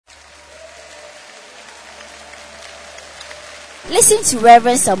Listen to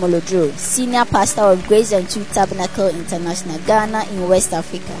Reverend Samuel Odro, Senior Pastor of Grace and Truth Tabernacle International, Ghana in West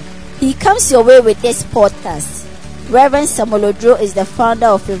Africa. He comes your way with this podcast. Reverend Samuel Odro is the founder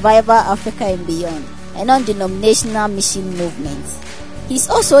of Revival Africa and Beyond, a non-denominational mission movement. He's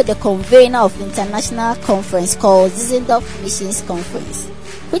also the convener of the international conference called Zizendorf Missions Conference,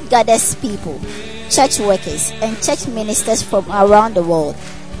 which gathers people, church workers, and church ministers from around the world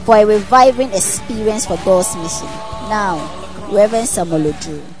for a reviving experience for God's mission. Now, Reverend Samuel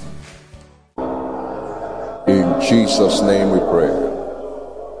Odro. In Jesus' name we pray.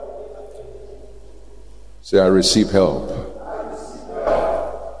 Say, I receive help.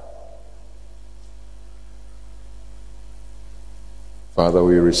 Father,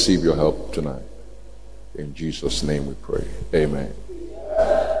 we receive your help tonight. In Jesus' name we pray. Amen.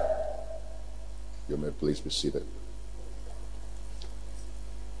 You may please be seated.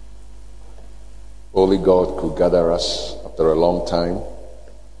 Only God could gather us after a long time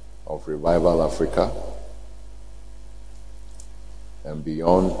of Revival Africa and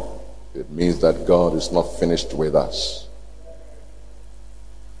beyond. It means that God is not finished with us.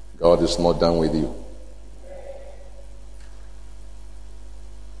 God is not done with you.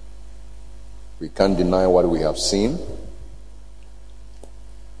 We can't deny what we have seen.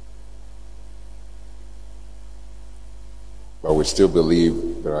 But we still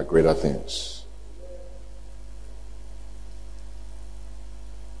believe there are greater things.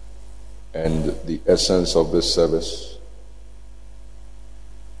 And the essence of this service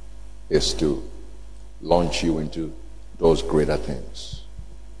is to launch you into those greater things.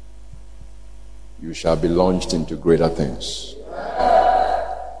 You shall be launched into greater things.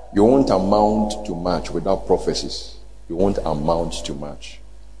 You won't amount to much without prophecies. You won't amount to much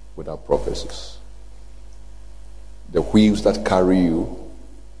without prophecies. The wheels that carry you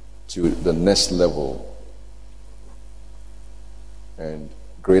to the next level and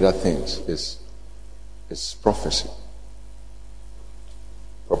greater things is prophecy.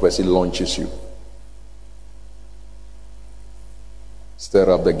 Prophecy launches you.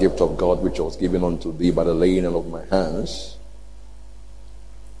 Stir up the gift of God which was given unto thee by the laying on of my hands.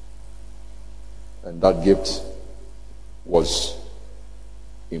 And that gift was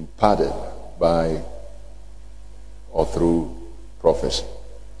imparted by or through prophecy.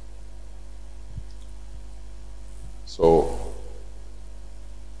 So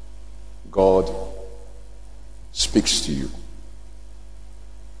God speaks to you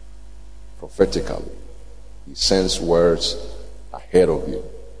prophetically. He sends words ahead of you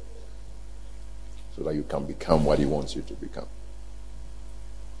so that you can become what he wants you to become.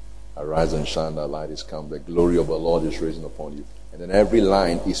 Arise and shine, thy light is come. The glory of the Lord is risen upon you. And then every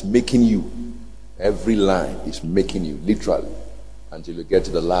line is making you. Every line is making you, literally, until you get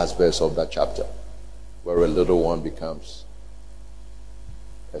to the last verse of that chapter, where a little one becomes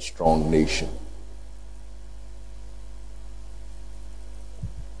a strong nation.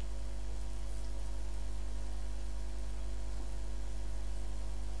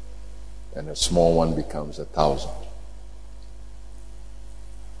 And a small one becomes 1,000.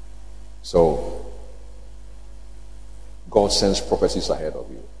 So, God sends prophecies ahead of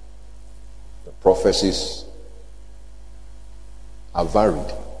you. The prophecies are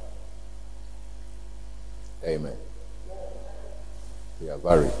varied. Amen. They are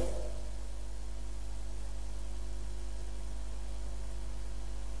varied.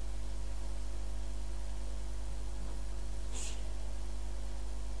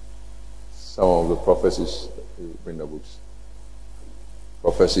 Some of the prophecies, bring the books.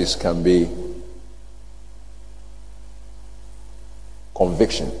 Prophecies can be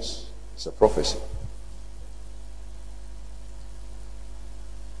convictions. It's a prophecy.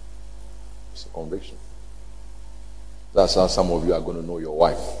 It's a conviction. That's how some of you are going to know your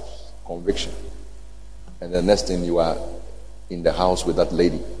wife. Conviction. And the next thing, you are in the house with that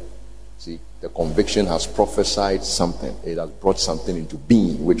lady. See, the conviction has prophesied something. It has brought something into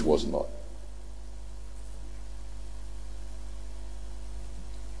being which was not.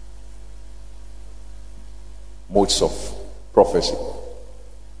 Modes of prophecy.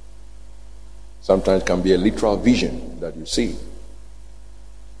 Sometimes it can be a literal vision that you see.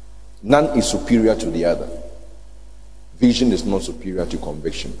 None is superior to the other. Vision is not superior to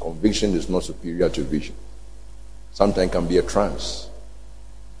conviction. Conviction is not superior to vision. Sometimes it can be a trance.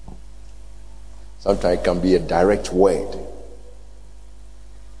 Sometimes it can be a direct word.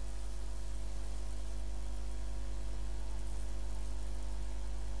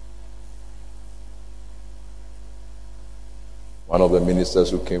 One of the ministers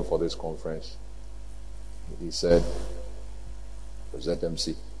who came for this conference, he said, President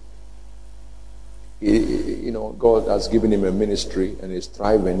MC, God has given him a ministry and he's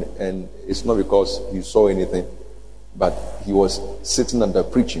thriving, and it's not because he saw anything, but he was sitting under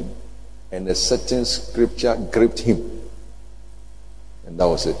preaching and a certain scripture gripped him, and that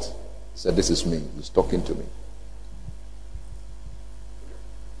was it. He said, "This is me. He's talking to me."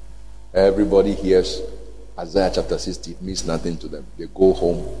 Everybody hears Isaiah chapter 60, it means nothing to them. They go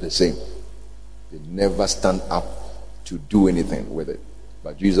home the same. They never stand up to do anything with it.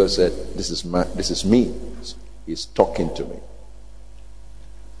 But Jesus said, this is me. He's talking to me.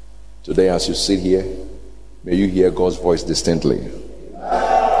 Today, as you sit here, may you hear God's voice distinctly.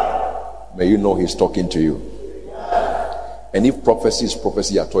 May you know he's talking to you. And if prophecy is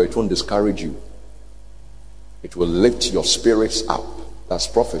prophecy at all, it won't discourage you. It will lift your spirits up. That's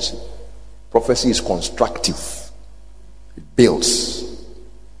prophecy. Prophecy is constructive. It builds.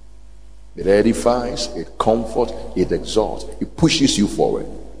 It edifies, it comforts, it exalts, it pushes you forward,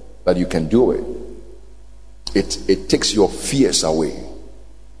 that you can do it. It takes your fears away.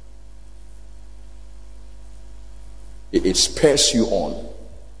 It spurs you on.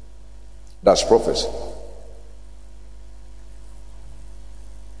 That's prophecy.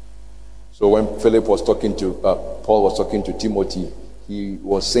 So when Paul was talking to Timothy, he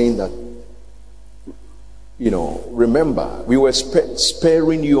was saying that, remember, we were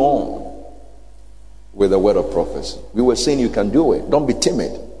spurring you on with the word of prophecy. We were saying you can do it. Don't be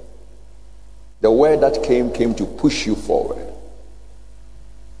timid. The word that came to push you forward.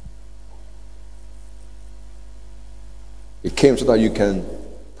 It came so that you can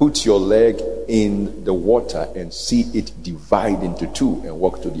put your leg in the water and see it divide into two and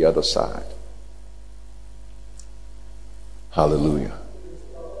walk to the other side. Hallelujah.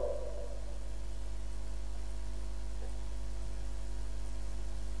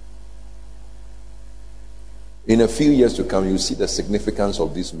 In a few years to come, you see the significance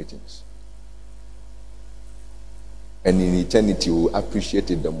of these meetings. And in eternity, you will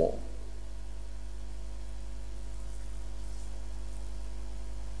appreciate it the more.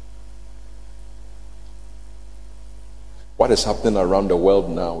 What is happening around the world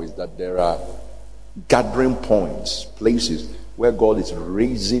now is that there are gathering points, places where God is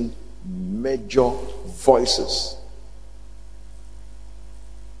raising major voices.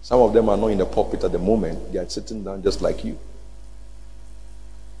 Some of them are not in the pulpit at the moment. They are sitting down just like you.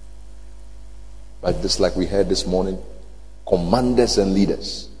 But just like we heard this morning, commanders and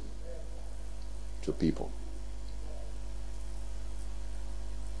leaders to people.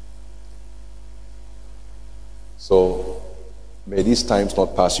 So, may these times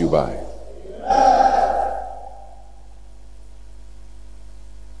not pass you by.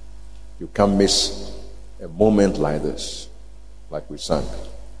 You can't miss a moment like this, like we sang.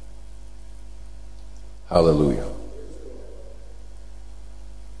 Hallelujah.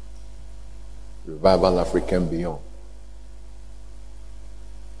 Revival Africa and beyond.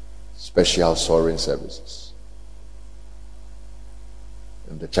 Special soaring services.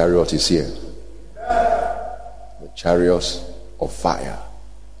 And the chariot is here. The chariots of fire.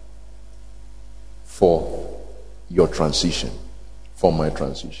 For your transition. For my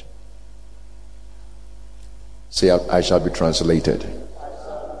transition. Say, I shall be translated.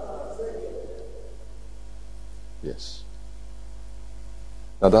 Yes.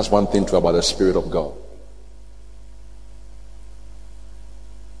 Now that's one thing too about the Spirit of God.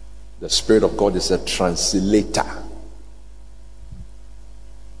 The Spirit of God is a translator.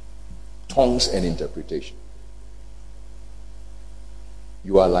 Tongues and interpretation.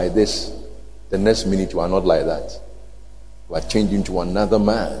 You are like this. The next minute you are not like that. You are changing to another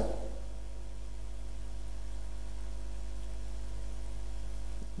man.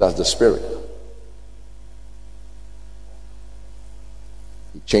 That's the Spirit.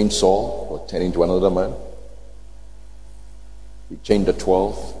 He changed Saul or turned into another man. He changed the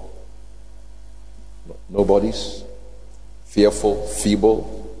 12 nobodies, fearful,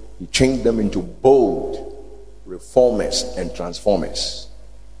 feeble. He changed them into bold reformers and transformers.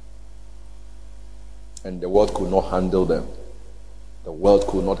 And the world could not handle them. The world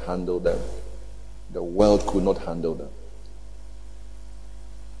could not handle them. The world could not handle them.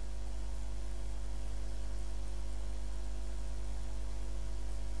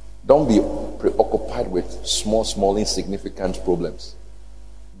 Don't be preoccupied with small, insignificant problems.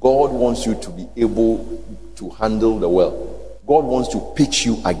 God wants you to be able to handle the world. God wants to pitch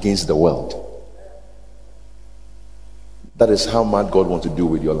you against the world. That is how much God wants to do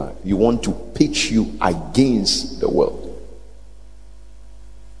with your life. You want to pitch you against the world.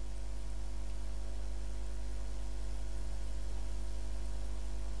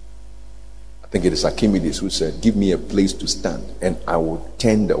 I think it is Archimedes who said, give me a place to stand and I will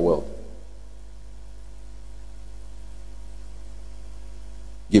turn the world.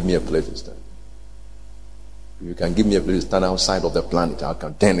 Give me a place to stand. If you can give me a place to stand outside of the planet, I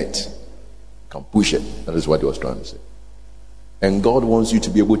can turn it, can push it. That is what he was trying to say. And God wants you to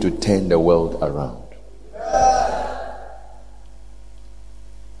be able to turn the world around.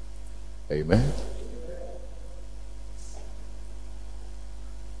 Amen.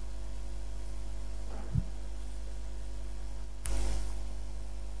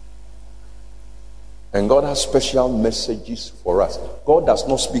 And God has special messages for us. God does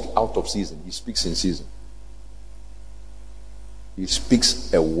not speak out of season. He speaks in season. He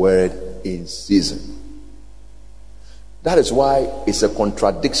speaks a word in season. That is why it's a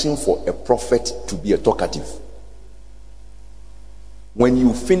contradiction for a prophet to be a talkative. When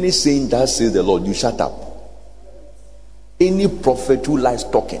you finish saying that says the Lord, you shut up. Any prophet who likes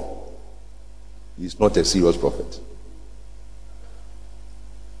talking is not a serious prophet.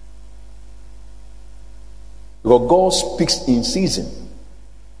 Because God speaks in season.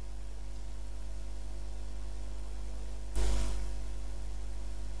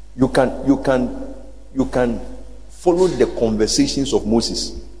 You can follow the conversations of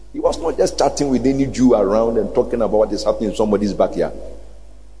Moses. He was not just chatting with any Jew around and talking about what is happening in somebody's backyard.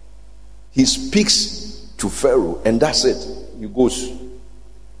 He speaks to Pharaoh and that's it. He goes.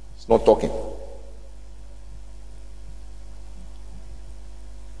 He's not talking.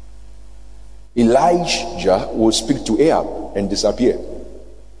 Elijah will speak to Ahab and disappear.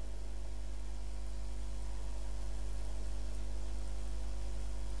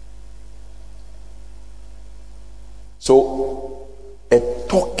 So, a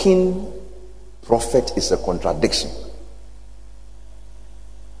talking prophet is a contradiction.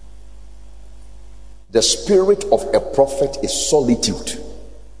 The spirit of a prophet is solitude.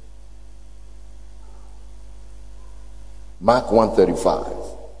 Mark 1:35.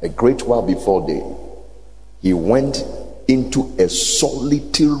 A great while before day, he went into a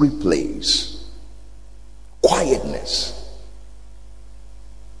solitary place. Quietness.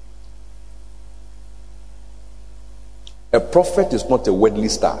 A prophet is not a worldly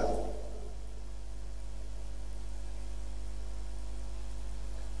star.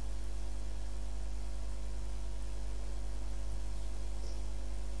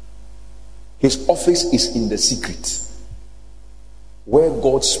 His office is in the secret, where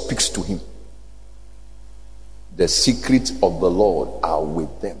God speaks to him. The secrets of the Lord are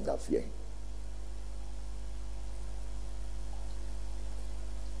with them that fear him.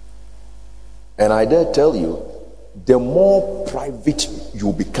 And I dare tell you, the more private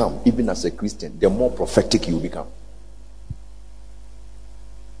you become, even as a Christian, the more prophetic you become.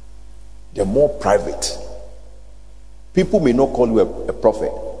 The more private. People may not call you a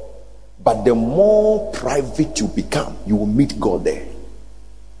prophet, but the more private you become, you will meet God there.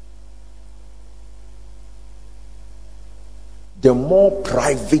 The more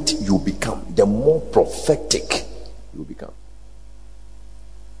private you become, the more prophetic you become.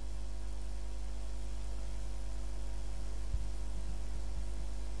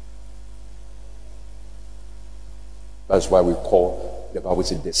 That's why we call, the Bible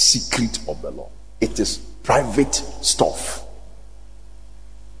says, the secret of the Lord. It is private stuff.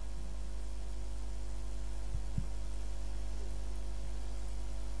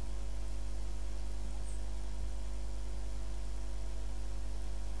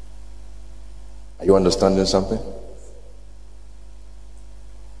 Are you understanding something?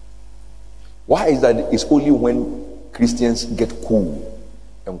 Why is that? It's only when Christians get cool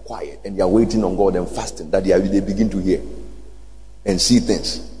and quiet and they are waiting on God and fasting that they begin to hear and see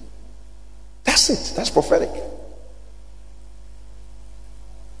things. That's it. That's prophetic.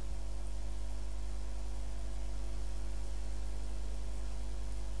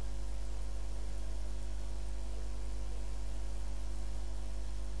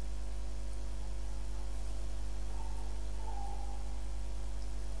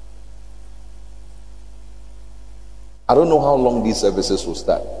 I don't know how long these services will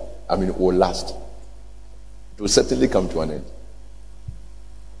start. Will last. It will certainly come to an end.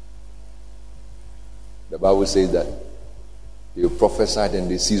 The Bible says that they prophesied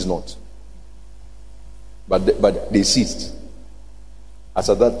and they ceased not. But they ceased. As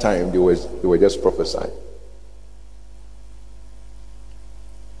at that time, they were just prophesying.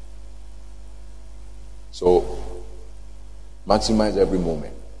 So, maximize every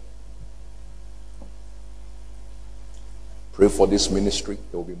moment. Pray for this ministry.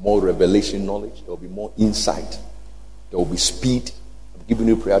 There will be more revelation knowledge. There will be more insight. There will be speed. I'm giving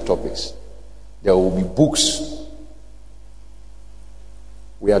you prayer topics. There will be books.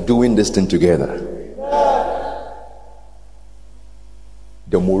 We are doing this thing together.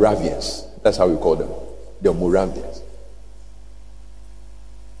 The Moravians. That's how we call them. The Moravians.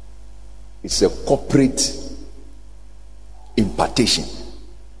 It's a corporate impartation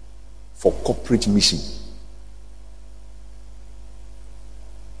for corporate mission.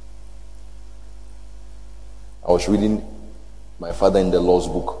 I was reading my father in the Lord's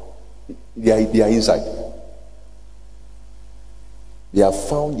book. They are inside. They have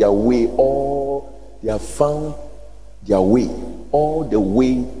found their way all the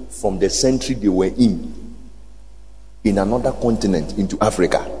way from the century they were in another continent, into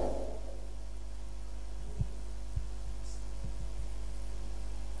Africa.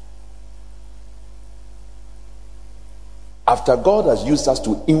 After God has used us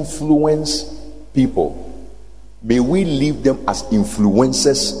to influence people, may we leave them as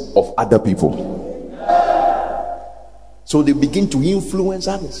influencers of other people. So they begin to influence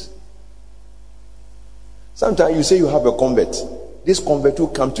others. Sometimes you say you have a convert. This convert will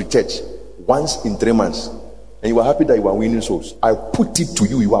come to church once in 3 months, and you are happy that you are winning souls. I put it to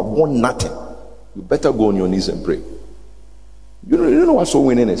you, you have won nothing. You better go on your knees and pray. You don't know what soul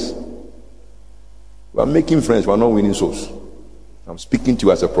winning is. We are making friends, we are not winning souls. I'm speaking to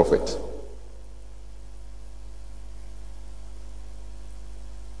you as a prophet.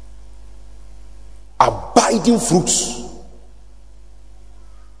 Abiding fruits.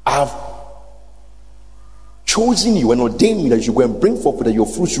 I have chosen you and ordained you that you go and bring forth that your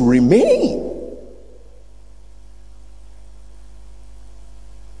fruits should remain.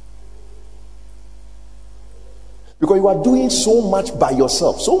 Because you are doing so much by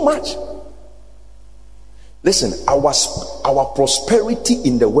yourself, so much. Listen, our prosperity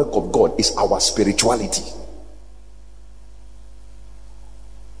in the work of God is our spirituality.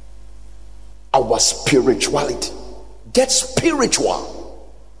 Our spirituality. Get spiritual.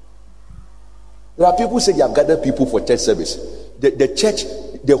 There are people who say they have gathered people for church service. The church,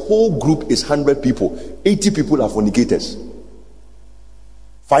 the whole group is 100 people. 80 people are fornicators.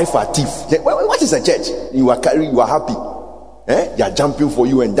 5 are thieves. What is a church? You are carrying, you are happy. They are jumping for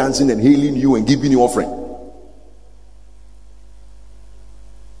you and dancing and hailing you and giving you offering.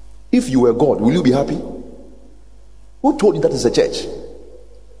 If you were God, will you be happy? Who told you that is a church?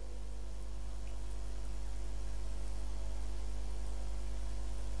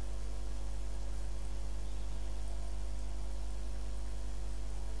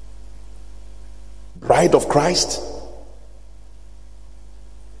 Bride of Christ.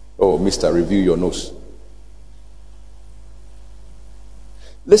 Oh, Mr. Review your nose.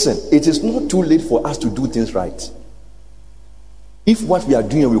 Listen, it is not too late for us to do things right. If what we are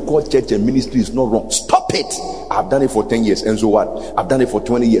doing we call church and ministry is not wrong, stop it. I've done it for 10 years, and so what? I've done it for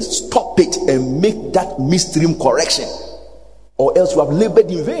 20 years. Stop it and make that midstream correction, or else you have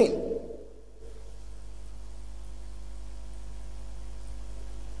labored in vain.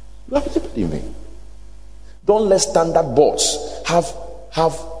 You have labored in vain. Don't let standard boards have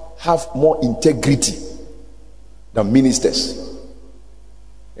more integrity than ministers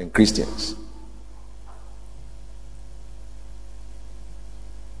and Christians.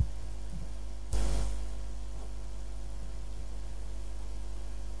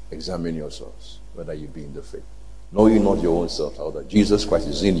 Examine yourselves whether you be in the faith. Know you not your own self, how that Jesus Christ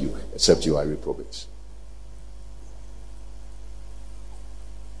is in you, except you are reprobates.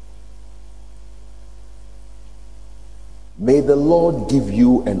 May the Lord give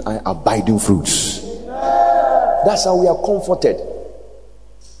you and I abiding fruits. That's how we are comforted.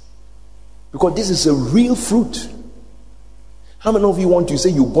 Because this is a real fruit. How many of you want to say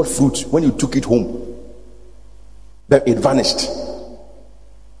you bought fruit when you took it home, then it vanished?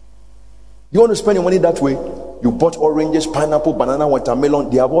 You want to spend your money that way? You bought oranges, pineapple, banana, watermelon,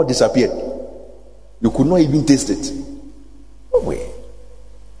 they have all disappeared. You could not even taste it. No way.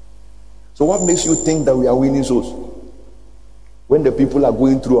 So what makes you think that we are winning souls when the people are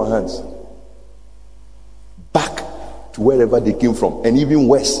going through our hands back to wherever they came from, and even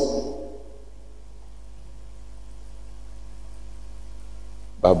worse?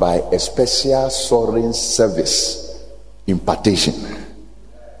 But by a special soaring service impartation,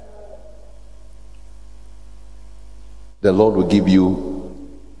 the Lord will give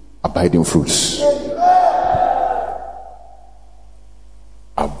you abiding fruits.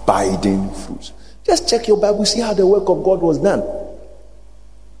 Abiding fruits. Just check your Bible, see how the work of God was done.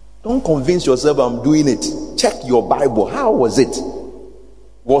 Don't convince yourself I'm doing it. Check your Bible. How was it?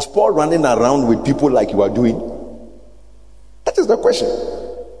 Was Paul running around with people like you are doing? That is the question.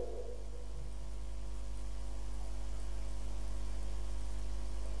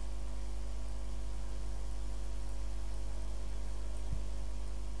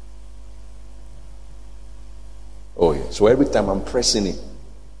 Oh yeah. So every time I'm pressing it,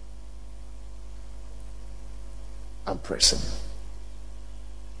 I'm pressing.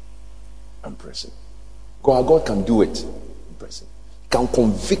 and pressing. God can do it in pressing. Can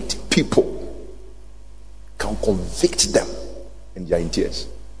convict people. Can convict them, and they are in tears.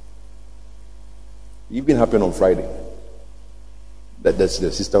 It even happened on Friday. That's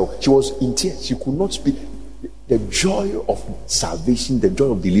the sister. She was in tears. She could not speak. The joy of salvation, the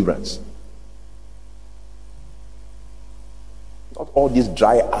joy of deliverance. Not all these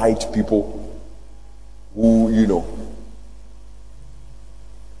dry-eyed people who,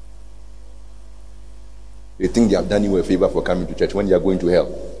 they think they have done you a favor for coming to church when they are going to hell.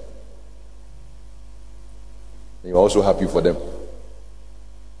 And you're also happy for them.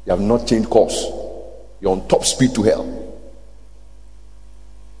 You have not changed course. You're on top speed to hell.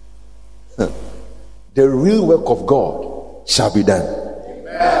 The real work of God shall be done.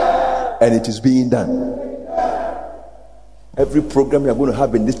 Amen. And it is being done. Amen. Every program you're going to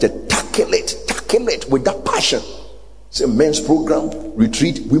have in this church, tackle it with that passion. It's a men's program,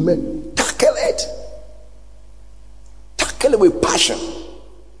 retreat, women, tackle it with passion.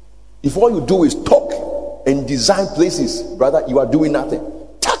 If all you do is talk and design places, brother, you are doing nothing.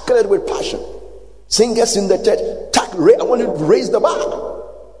 Tackle it with passion. Singers in the church, I want you to raise the bar.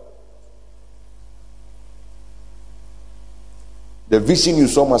 The vision you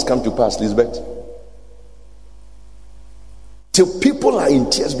saw must come to pass, Lisbeth. Till people are in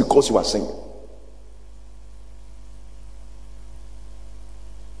tears because you are singing.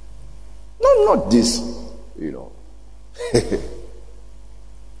 No, not this,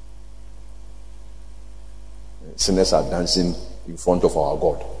 Sinners are dancing in front of our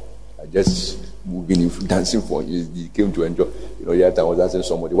God. I just moving, dancing for you. He came to enjoy. Yet I was asking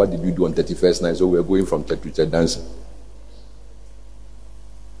somebody, what did you do on 31st night? So we were going from church to church dancing.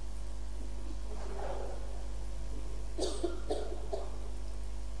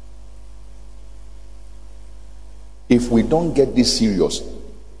 If we don't get this serious,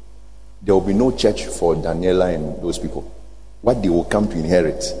 there will be no church for Daniela and those people. What they will come to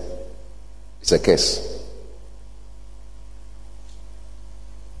inherit is a curse.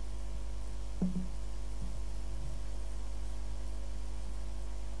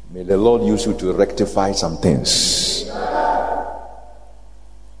 May the Lord use you to rectify some things.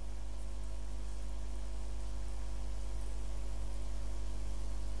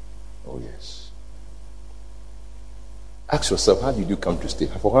 Oh, yes. Ask yourself, how did you come to stay?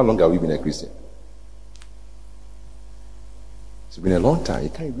 For how long have you been a Christian? It's been a long time. You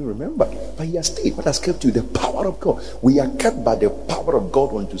can't even remember. But you have stayed. What has kept you? The power of God. We are kept by the power of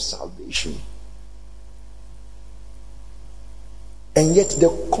God unto salvation. And yet the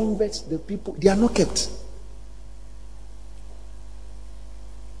converts, the people, they are not kept.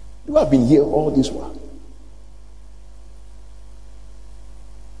 You have been here all this while.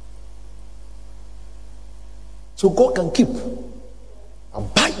 So God can keep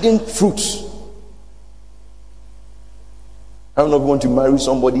abiding fruits. I don't know if you want to marry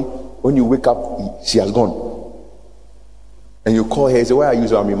somebody. When you wake up, she has gone. And you call her and say, where are you?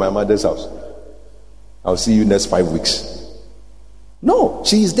 So I'm in my mother's house. I'll see you next 5 weeks. No,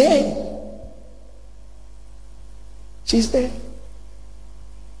 she is there. She's there.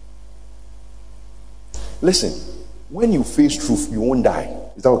 Listen, when you face truth, you won't die.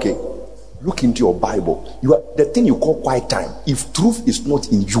 Is that okay? Look into your Bible. The thing you call quiet time. If truth is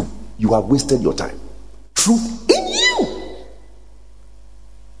not in you, you have wasted your time. Truth in you.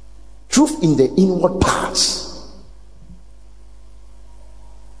 Truth in the inward parts.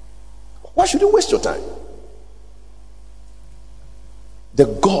 Why should you waste your time? The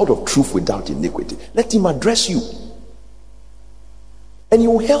God of truth without iniquity. Let him address you. And he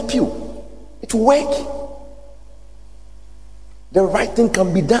will help you. It will work. The right thing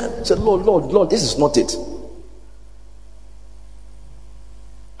can be done. Say, Lord, this is not it.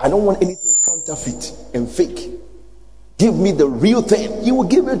 I don't want anything counterfeit and fake. Give me the real thing. He will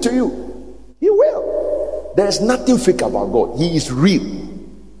give it to you. He will. There is nothing fake about God. He is real.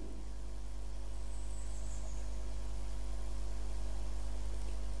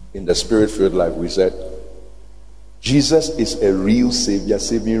 In the Spirit-filled life, we said, Jesus is a real Savior,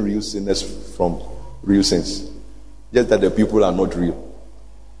 saving real sinners from real sins. Just that the people are not real.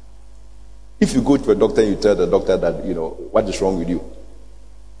 If you go to a doctor and you tell the doctor that, what is wrong with you,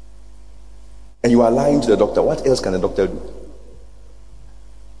 and you are lying to the doctor, what else can a doctor do?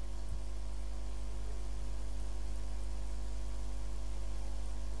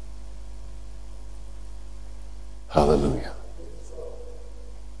 Hallelujah.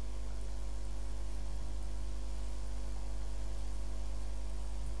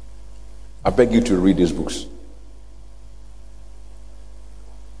 I beg you to read these books.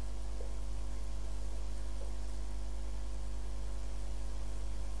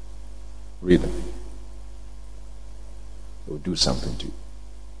 Read them. It will do something to you.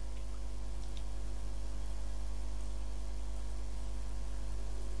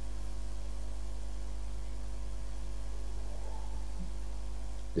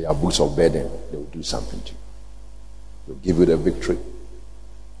 They are books of burden. They will do something to you. They will give you the victory.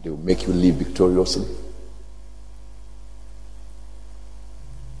 They will make you live victoriously.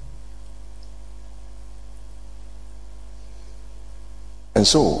 And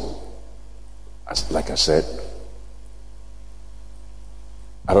so, like I said,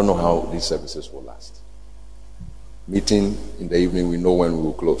 I don't know how these services will last. Meeting in the evening, we know when we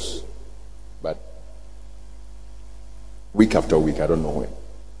will close. But week after week, I don't know when.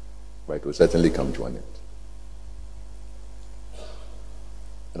 But it will certainly come to an end.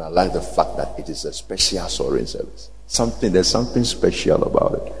 And I like the fact that it is a special soaring service. There's something special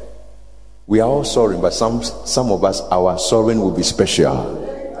about it. We are all soaring, but some of us, our soaring will be special.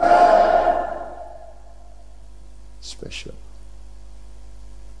 Special.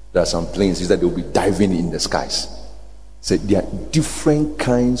 There are some planes that they will be diving in the skies. So there are different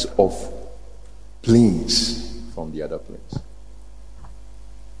kinds of planes from the other planes.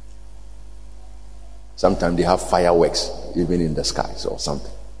 Sometimes they have fireworks even in the skies or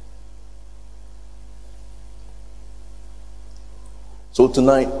something. So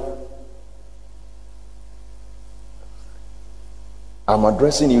tonight, I'm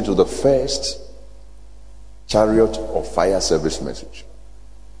addressing you to the first Chariot of Fire service message.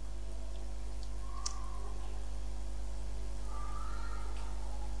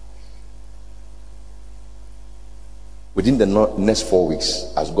 Within the next 4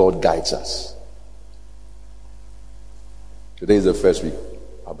 weeks, as God guides us. Today is the first week.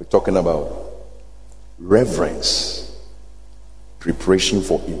 I'll be talking about reverence, preparation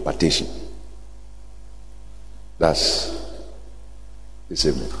for impartation. That's this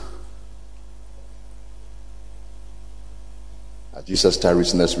evening. As Jesus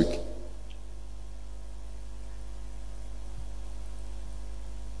tarries next week,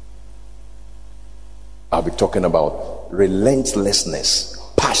 I'll be talking about relentlessness,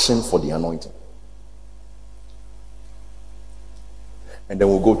 passion for the anointing. And then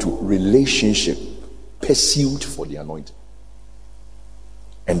we'll go to relationship, pursuit for the anointing.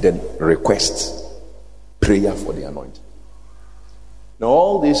 And then request, prayer for the anointing. Now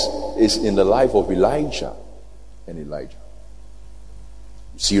all this is in the life of Elijah and Elijah.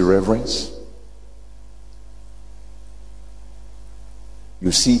 You see reverence.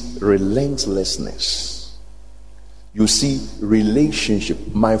 You see relentlessness. You see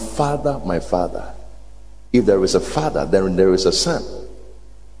relationship. My father, my father. If there is a father, then there is a son.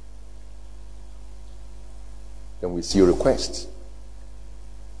 Then we see requests.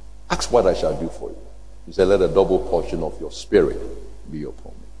 Ask what I shall do for you. He said, let a double portion of your spirit be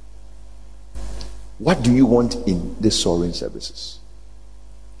upon me. What do you want in these soaring services?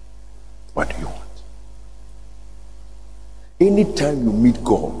 What do you want? Anytime you meet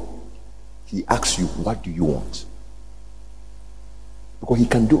God, He asks you, what do you want? Because He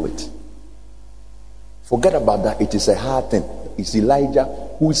can do it. Forget about that. It is a hard thing. It's Elijah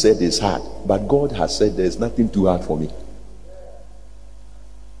who said it's hard. But God has said there's nothing too hard for me.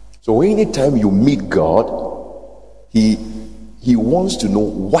 So anytime you meet God, He wants to know,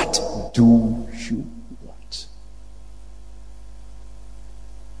 what do you want?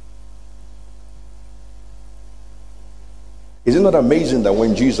 Is it not amazing that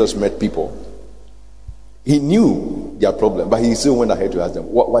when Jesus met people, He knew their problem, but He still went ahead to ask them,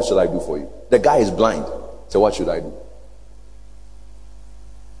 what should I do for you? The guy is blind. So what should I do?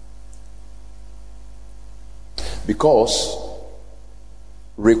 Because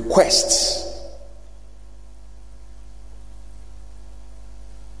requests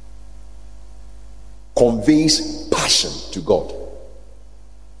conveys passion to God.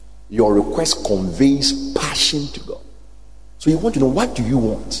 Your request conveys passion to God. So you want to know, what do you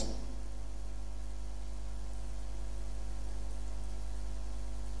want?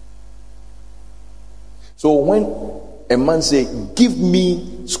 So when a man say, give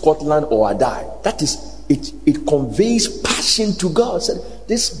me Scotland or I die, that is, it conveys passion to God. Said,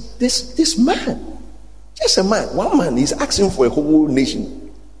 this man, just a man, one man is asking for a whole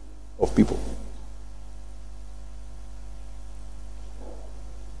nation of people.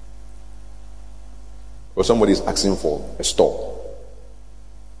 Or somebody is asking for a store,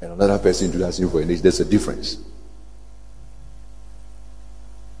 and another person is asking for a nation. There's a difference.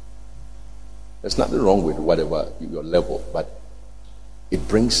 There's nothing wrong with whatever your level, but it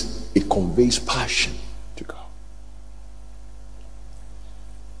conveys passion to God.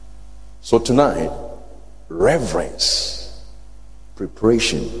 So tonight, reverence,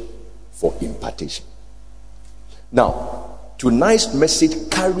 preparation for impartation. Now, tonight's message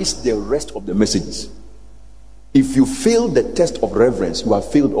carries the rest of the messages. If you fail the test of reverence, you have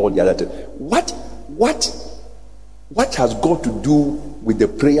failed all the other tests. What has God to do with the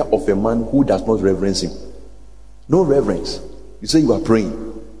prayer of a man who does not reverence him? No reverence. You say you are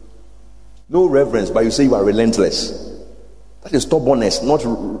praying. No reverence, but you say you are relentless. That is stubbornness, not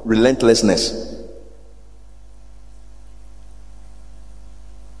relentlessness.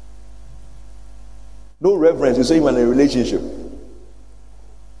 No reverence, you say you are in a relationship.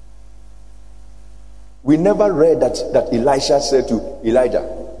 We never read that Elisha said to Elijah,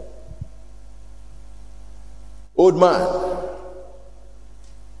 old man,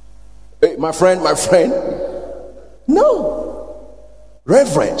 hey, my friend. No.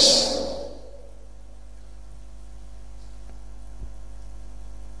 Reverence.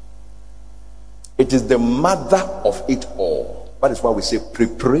 It is the mother of it all. That is why we say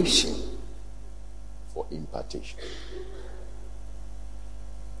preparation for impartation.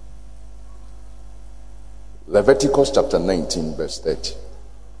 Leviticus chapter 19, verse 30.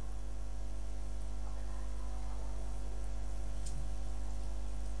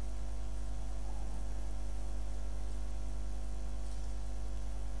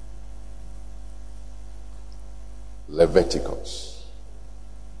 Leviticus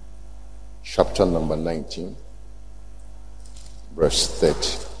chapter number 19, verse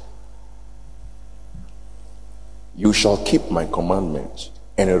 30. You shall keep my commandments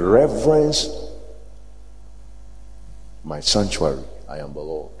and reverence my sanctuary. I am the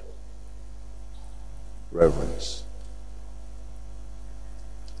Lord. Reverence.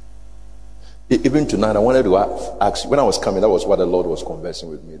 Even tonight, I wanted to ask you, when I was coming, that was what the Lord was conversing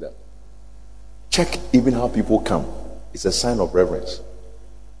with me, that check even how people come. It's a sign of reverence.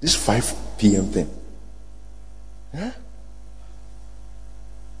 This 5 p.m. thing. Huh?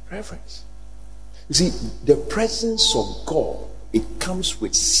 Reverence. You see, the presence of God, it comes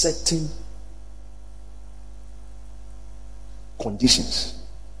with certain conditions.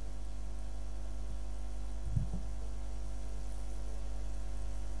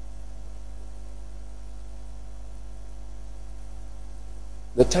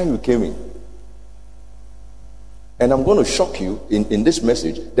 The time you came in, and I'm going to shock you in this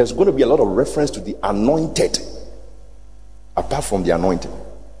message, there's going to be a lot of reference to the anointed apart from the anointing.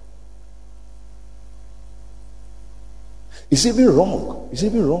 It's even wrong. It's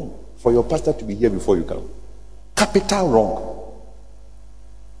even wrong for your pastor to be here before you come. Capital wrong.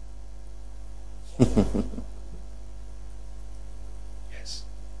 Yes.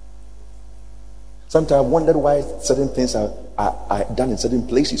 Sometimes I wondered why certain things are done in certain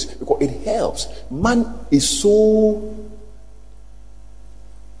places, because it helps. Man is so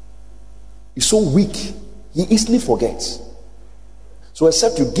weak, he easily forgets. So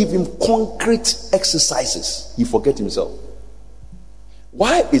except you give him concrete exercises, he forgets himself.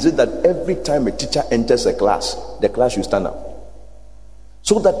 Why is it that every time a teacher enters a class, the class should stand up?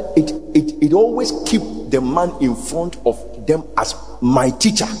 So that it always keep the man in front of them as my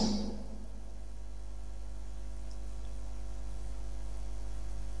teacher.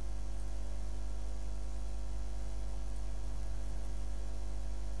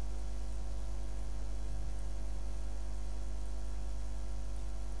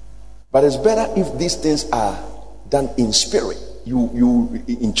 But it's better if these things are done in spirit. You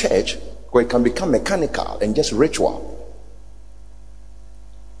in church, where it can become mechanical and just ritual.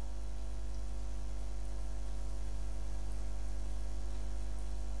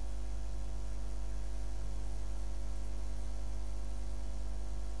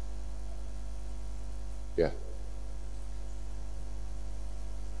 Yeah.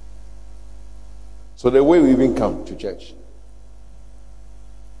 So the way we even come to church,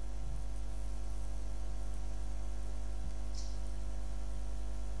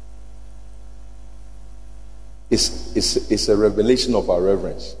 it's a revelation of our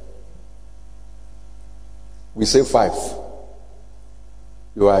reverence. We say 5.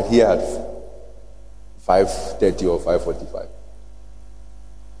 You are here at 5:30 or 5:45.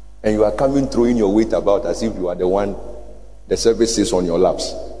 And you are coming throwing your weight about as if you are the one the service is on your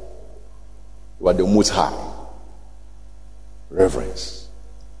laps. You are the most high. Reverence.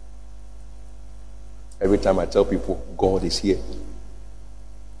 Every time I tell people, God is here.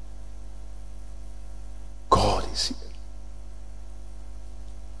 God is here.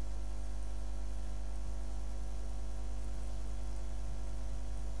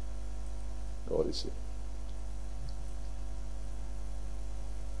 God is here.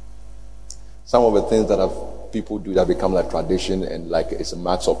 Some of the things that people do that become like tradition and like it's a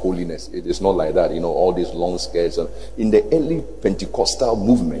marks of holiness. It is not like that. All these long skirts. In the early Pentecostal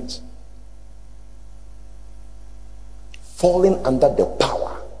movement, Falling under the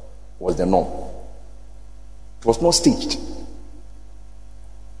power was the norm. It was not staged.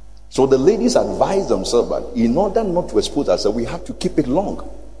 So the ladies advised themselves that in order not to expose ourselves, we have to keep it long.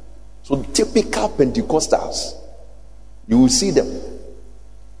 So typical Pentecostals, you will see them.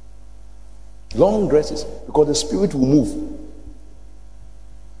 Long dresses, because the spirit will move.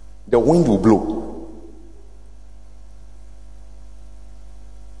 The wind will blow.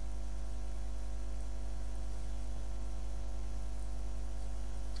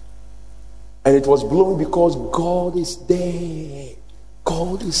 And it was blowing because God is there.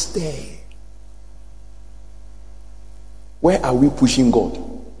 God is there. Where are we pushing God?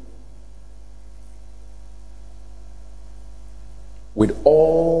 With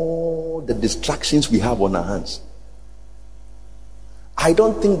all the distractions we have on our hands. I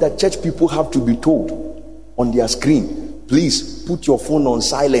don't think that church people have to be told on their screen, please put your phone on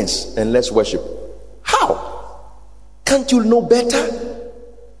silence and let's worship. How? Can't you know better?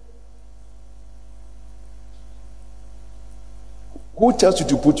 Who tells you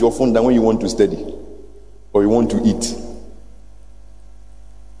to put your phone down when you want to study or you want to eat?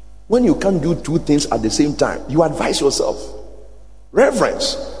 When you can't do two things at the same time, you advise yourself.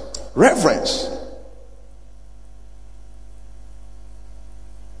 Reverence. Reverence.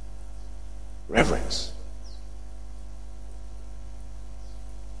 Reverence.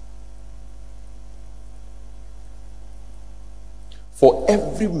 For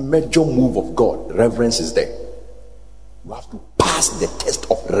every major move of God, reverence is there. You have to pass the test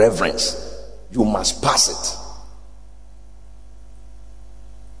of reverence. You must pass it.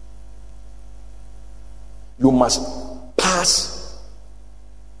 You must pass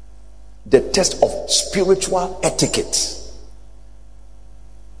the test of spiritual etiquette.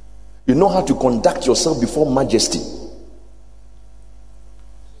 You know how to conduct yourself before majesty.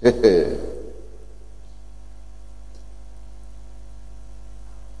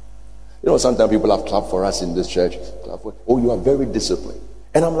 You know, sometimes people have clapped for us in this church. Oh, you are very disciplined.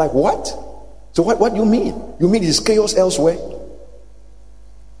 And I'm like, what? So what do you mean? You mean it's chaos elsewhere?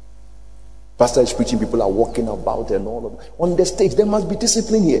 Pastor is preaching, people are walking about and all of that. On the stage, there must be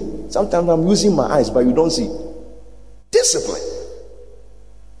discipline here. Sometimes I'm using my eyes, but you don't see. Discipline.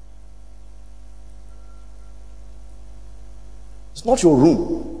 It's not your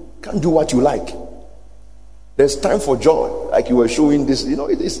room. Can't do what you like. There's time for joy, like you were showing this. You know,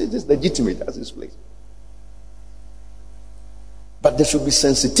 it is legitimate as this place. But there should be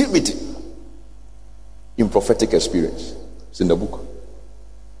sensitivity in prophetic experience. It's in the book.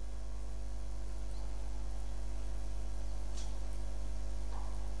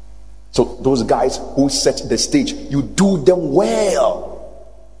 So those guys who set the stage, you do them well.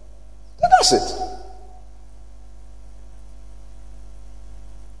 That's it.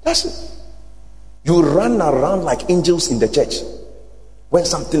 That's it. You run around like angels in the church when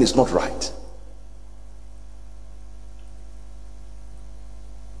something is not right.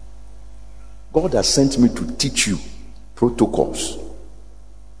 God has sent me to teach you protocols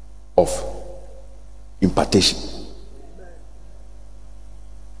of impartation.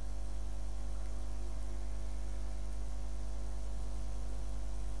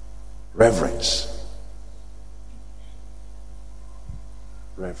 Reverence.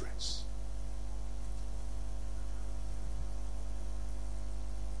 Reverence.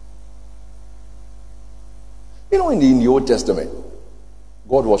 You know, in the Old Testament,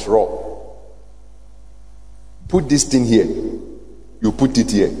 God was raw. Put this thing here, you put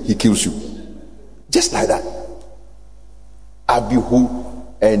it here, he kills you. Just like that. Abihu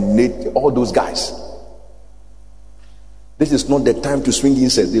and Nate, all those guys. This is not the time to swing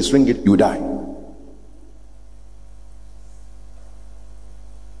incense. They swing it, you die.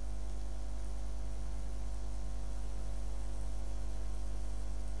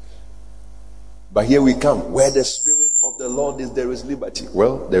 But here we come. Where the Spirit of the Lord is, there is liberty.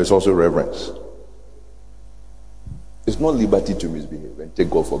 Well, there is also reverence. It's not liberty to misbehave and take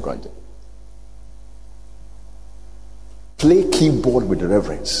God for granted. Play keyboard with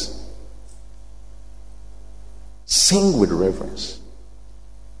reverence. Sing with reverence.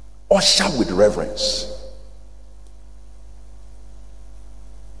 Usher with reverence.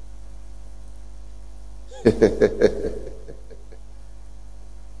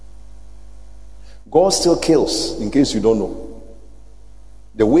 God still kills, in case you don't know.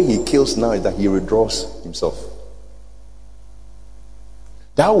 The way he kills now is that he withdraws himself.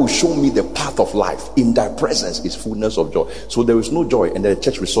 Thou will show me the path of life. In thy presence is fullness of joy. So there is no joy, and the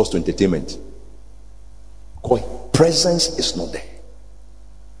church resorts to entertainment. Because presence is not there.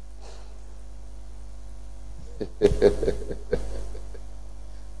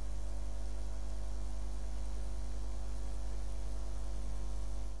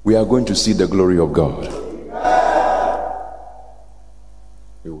 we are going to see the glory of God.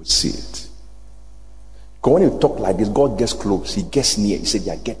 We will see it. Because when you talk like this, God gets close. He gets near. He said,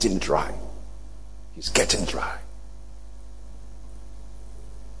 you are getting dry. He's getting dry.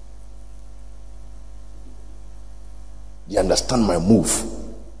 You understand my move?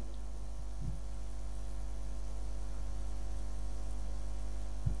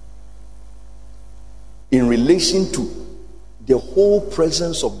 In relation to the whole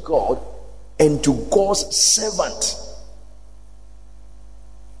presence of God and to God's servant.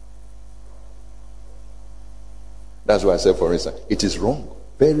 That's why I said, for instance, it is wrong,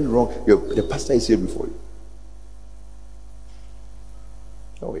 very wrong. The pastor is here before you.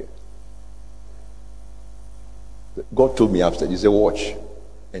 Oh, yeah. God told me upstairs, he said, watch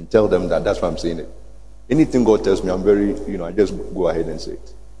and tell them that. That's why I'm saying it. Anything God tells me, I'm very, I just go ahead and say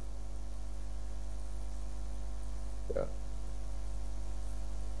it. Yeah.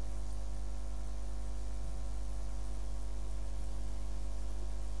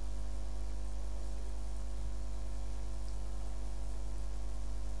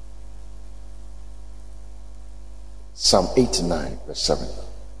 Psalm 89, verse 7.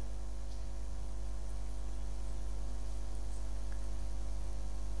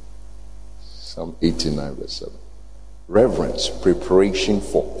 Psalm 89, verse 7. Reverence, preparation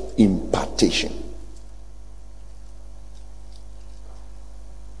for impartation.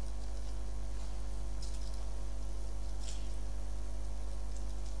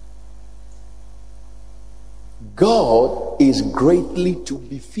 God is greatly to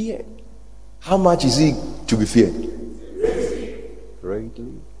be feared. How much is he to be feared?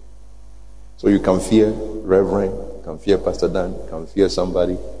 Greatly. So you can fear Reverend, you can fear Pastor Dan, you can fear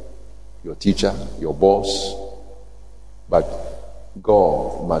somebody, your teacher, your boss, but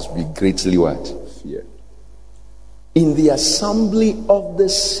God must be greatly what? Feared. In the assembly of the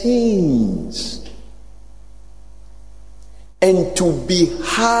saints, and to be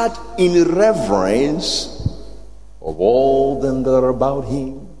had in reverence of all them that are about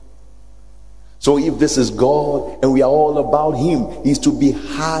him. So if this is God and we are all about him, is to be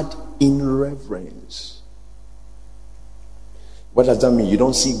had in reverence. What does that mean? You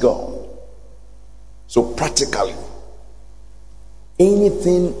don't see God. So practically,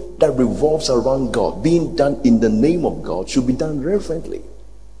 anything that revolves around God, being done in the name of God, should be done reverently.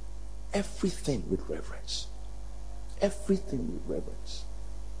 Everything with reverence. Everything with reverence.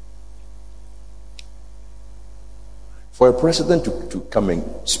 For a president to come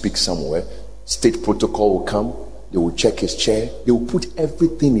and speak somewhere, state protocol will come, they will check his chair, they will put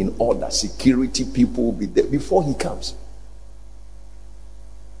everything in order. Security people will be there before he comes.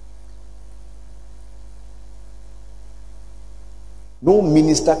 No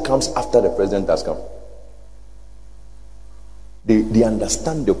minister comes after the president has come. They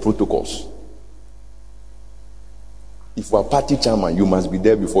understand the protocols. If you are party chairman, you must be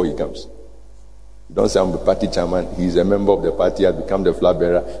there before he comes. You don't say, I'm the party chairman, he is a member of the party, I become the flag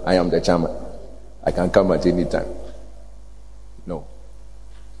bearer, I am the chairman. I can come at any time. No.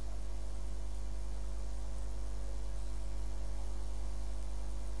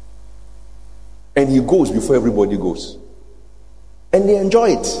 And he goes before everybody goes. And they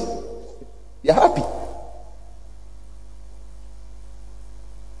enjoy it. They're happy.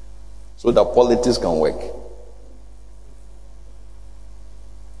 So that politics can work.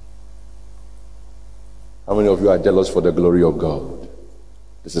 How many of you are jealous for the glory of God?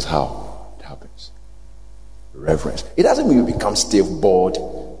 This is how it happens. Reverence. It doesn't mean you become stiff, bored.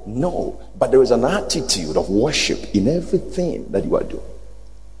 No. But there is an attitude of worship in everything that you are doing.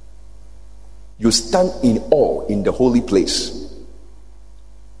 You stand in awe in the holy place.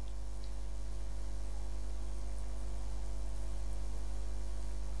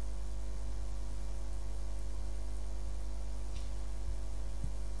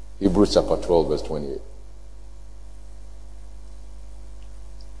 Hebrews chapter 12, verse 28.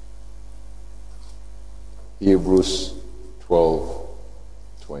 Hebrews 12,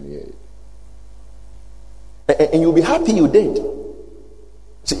 28. And you'll be happy you did.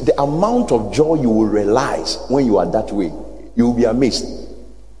 See, the amount of joy you will realize when you are that way, you will be amazed.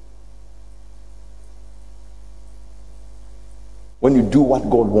 When you do what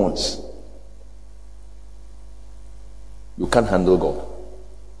God wants, you can't handle God.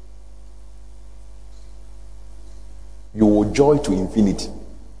 You will joy to infinity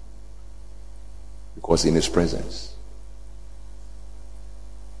because in his presence.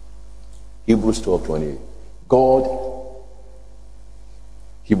 Hebrews 12:28.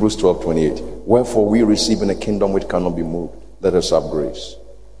 Hebrews 12:28. Wherefore we receive in a kingdom which cannot be moved, let us have grace,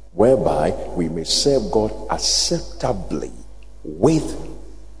 whereby we may serve God acceptably with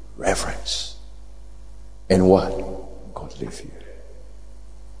reverence, and what? Godly fear.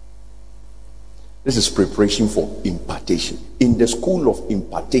 This is preparation for impartation. In the school of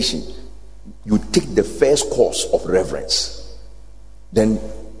impartation, you take the first course of reverence. Then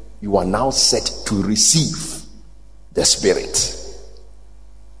you are now set to receive the Spirit.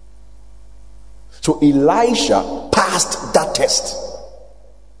 So Elisha passed that test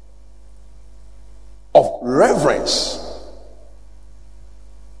of reverence.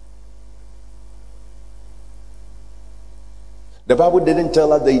 The Bible didn't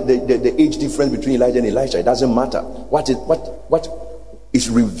tell us the age difference between Elijah and Elisha. It doesn't matter. What is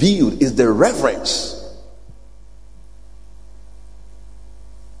revealed is the reverence.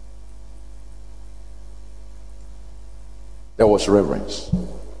 There was reverence.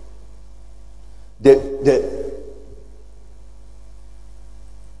 The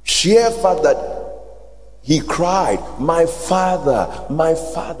sheer fact that he cried, my father, my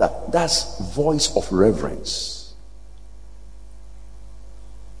father, that's voice of reverence.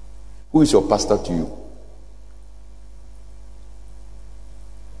 Who is your pastor to you?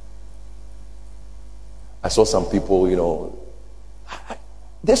 I saw some people,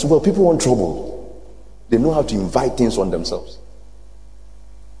 that's where people want trouble. They know how to invite things on themselves.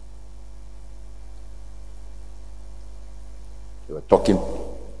 They were talking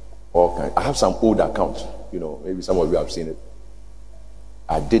all kinds. I have some old accounts, maybe some of you have seen it.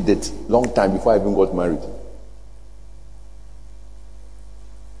 I did it long time before I even got married.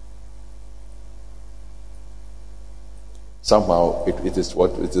 Somehow it is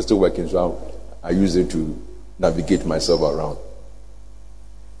still working, so I use it to navigate myself around.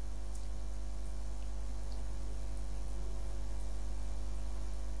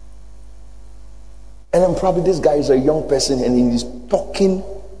 And then probably this guy is a young person and he's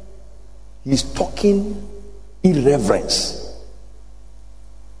talking irreverence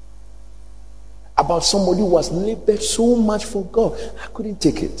about somebody who has labored so much for God. I couldn't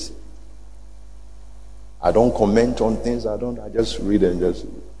take it. I don't comment on things. I just read and just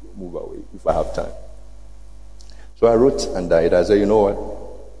move away if I have time. So I wrote and I said, you know what?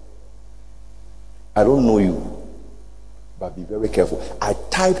 I don't know you, but be very careful. I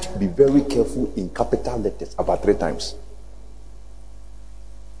typed be very careful in capital letters about 3 times.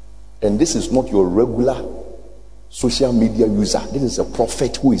 And this is not your regular social media user. This is a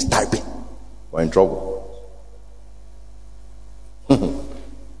prophet who is typing. We're in trouble.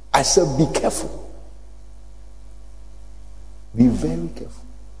 I said, be careful. Be very careful.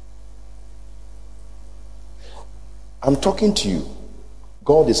 I'm talking to you.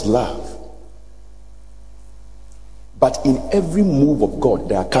 God is love. But in every move of God,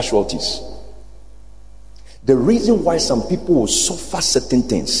 there are casualties. The reason why some people will suffer certain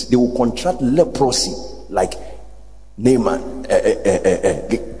things, they will contract leprosy, like Naaman,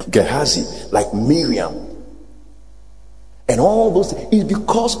 Gehazi, like Miriam, and all those things, is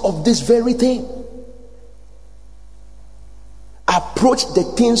because of this very thing. Approach the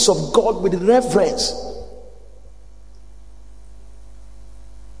things of God with reverence.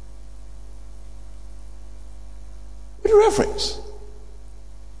 With reverence.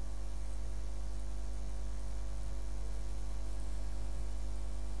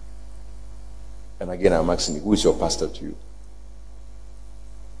 And again, I'm asking you, who is your pastor to you?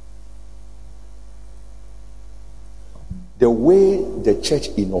 The way the church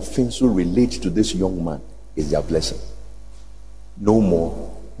in Ofinsu relates to this young man is their blessing. No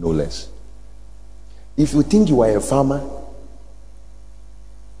more, no less. If you think you are a farmer,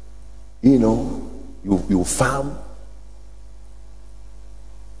 you farm,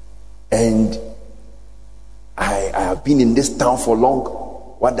 and I have been in this town for long.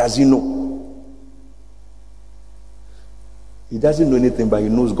 What does he know? He doesn't know anything, but he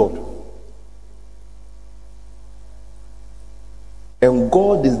knows God. And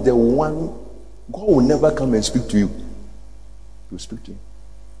God is the one. God will never come and speak to you. He will speak to you.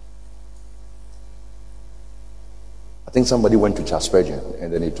 I think somebody went to Charles Spurgeon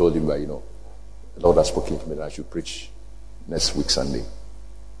and then he told him that, the Lord has spoken to me that I should preach next week Sunday.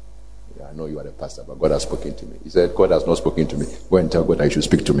 Yeah, I know you are the pastor, but God has spoken to me. He said, God has not spoken to me. Go and tell God that he should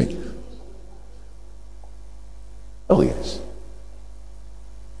speak to me. Oh, yes.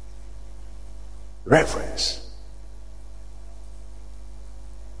 Reverence.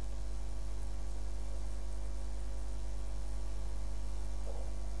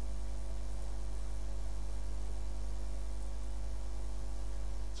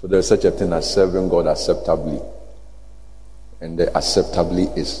 So there's such a thing as serving God acceptably. And the acceptably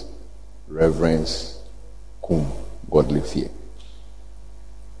is reverence, cum, godly fear.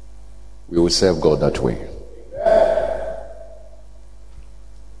 We will serve God that way.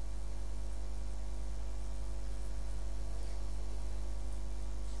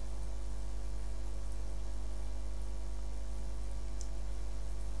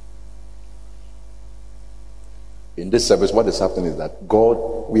 In this service, what is happening is that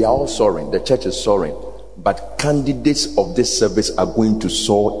we are all soaring. The church is soaring. But candidates of this service are going to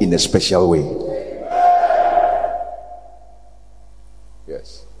soar in a special way.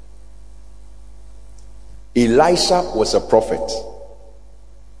 Yes. Elisha was a prophet.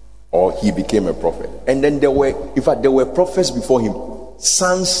 Or he became a prophet. And then there were prophets before him.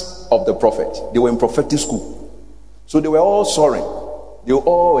 Sons of the prophet. They were in prophetic school. So they were all soaring. They were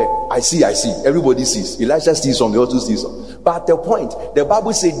all, I see. Everybody sees. Elisha sees some, they also see some. But at the point, the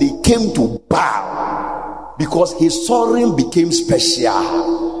Bible said they came to bow. Because his soaring became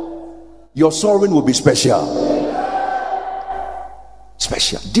special. Your soaring will be special.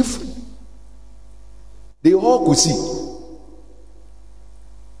 Special. Different. They all could see.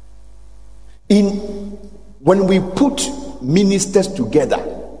 When we put ministers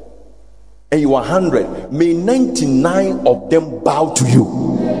together and you are 100, may 99 of them bow to you.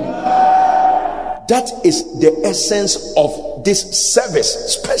 That is the essence of this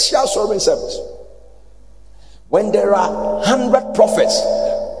service, special soaring service. When there are 100 prophets,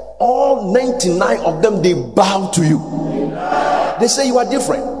 all 99 of them, they bow to you. They say you are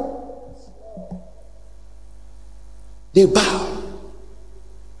different. They bow.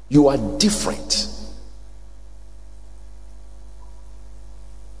 You are different.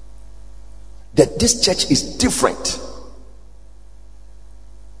 That this church is different.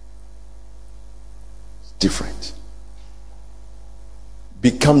 It's different.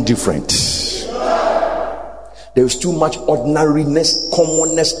 Become different. There is too much ordinariness,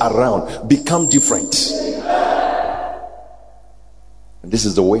 commonness around. Become different. And this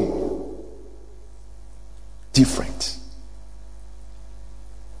is the way. Different.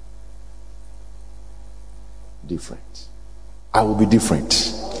 Different. I will be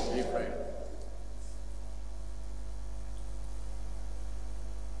different.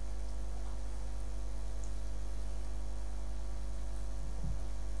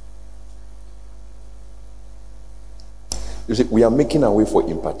 You see, we are making our way for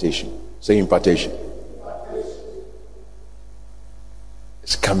impartation. Say impartation.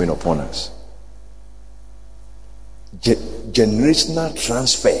 It's coming upon us. Generational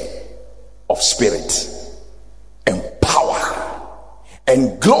transfer of spirit and power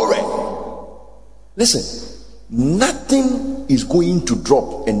and glory. Listen, nothing is going to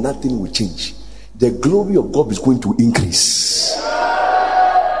drop and nothing will change. The glory of God is going to increase.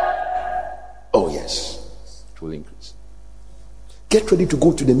 Oh yes, it will increase. Get ready to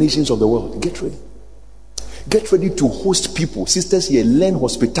go to the nations of the world. Get ready. Get ready to host people. Sisters here, learn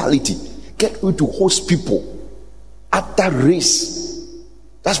hospitality. Get ready to host people. At that race.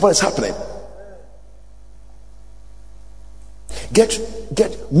 That's what is happening.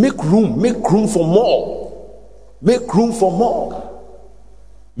 Make room for more. Make room for more.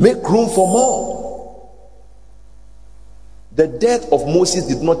 Make room for more. The death of Moses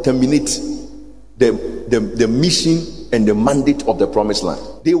did not terminate the mission and the mandate of the promised land.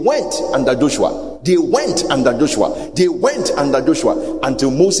 They went under Joshua. They went under Joshua. They went under Joshua until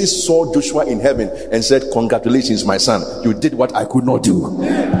Moses saw Joshua in heaven and said, "Congratulations, my son. You did what I could not do.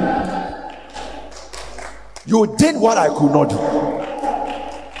 You did what I could not do.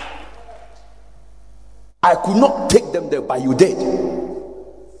 I could not take them there, but you did."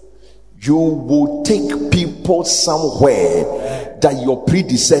 You will take people somewhere that your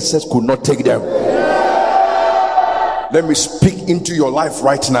predecessors could not take them. Let me speak into your life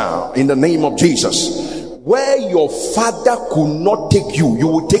right now in the name of Jesus. Where your father could not take you, you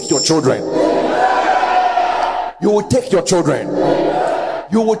will take your children. You will take your children.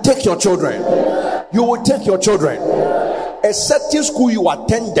 You will take your children. You will take your children. A certain school you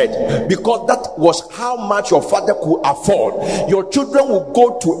attended, because that was how much your father could afford, your children will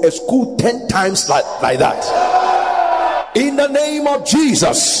go to a school 10 times like that. In the name of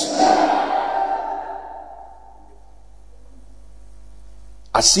Jesus.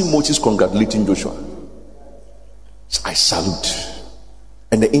 I see Moses congratulating Joshua. I salute.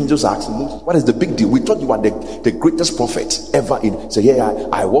 And the angels are asking Moses, what is the big deal? We thought you were the greatest prophet ever in. Say, yeah,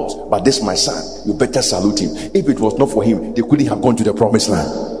 I was, but this is my son. You better salute him. If it was not for him, they couldn't have gone to the promised land.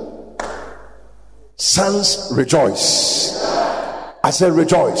 Sons, rejoice. I say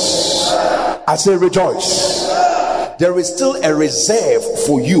rejoice. I say rejoice. There is still a reserve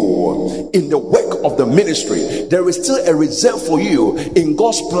for you in the work of the ministry. There is still a reserve for you in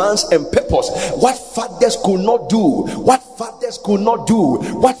God's plans and purpose. What fathers could not do, what fathers could not do,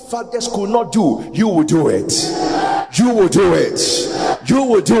 what fathers could not do, you will do it. You will do it. You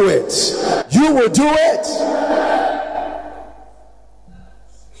will do it. You will do it.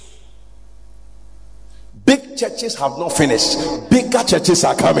 Big churches have not finished. Bigger churches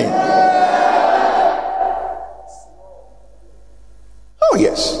are coming.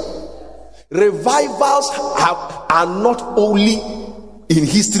 yes. Revivals are not only in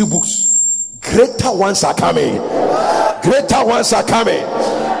history books. Greater ones are coming. Greater ones are coming.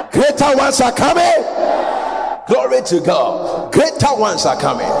 Greater ones are coming. Glory to God. Greater ones are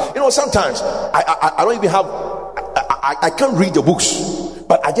coming. You know, sometimes I don't even have, I can't read the books,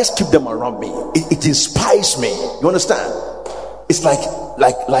 but I just keep them around me. It inspires me. You understand? It's like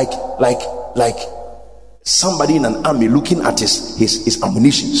somebody in an army looking at his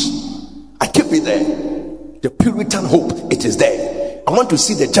ammunitions. I keep it there. The Puritan hope, it is there. I want to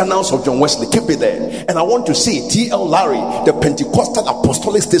see the journals of John Wesley, keep it there. And I want to see T.L. Larry, the Pentecostal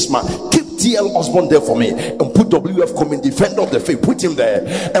apostolic statesman. Keep T.L. Osborne there for me, and put W.F. Cumming, defender of the faith, put him there,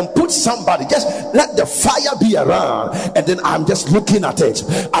 and put somebody. Just let the fire be around, and then I'm just looking at it.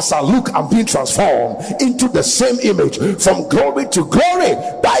 As I look, I'm being transformed into the same image, from glory to glory,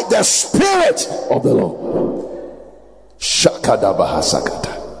 by the Spirit of the Lord. Shakadabaha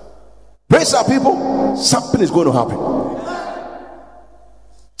Sakata. Praise our people. Something is going to happen.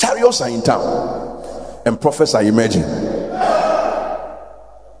 Chariots are in town, and prophets are emerging.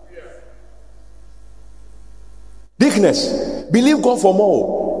 Dickness, believe God for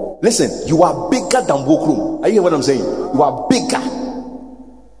more. Listen, you are bigger than Bokrum. Are you hearing what I'm saying? You are bigger.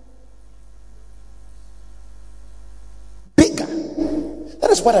 Bigger. That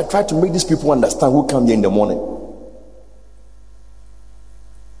is what I try to make these people understand who come here in the morning.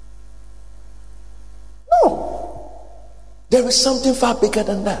 There is something far bigger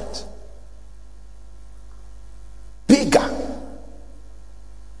than that. Bigger.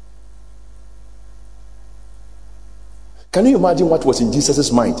 Can you imagine what was in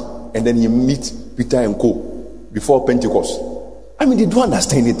Jesus' mind? And then he meets Peter and co. before Pentecost. I mean, they don't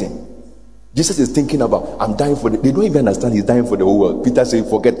understand anything. Jesus is thinking about, I'm dying for they don't even understand he's dying for the whole world. Peter says,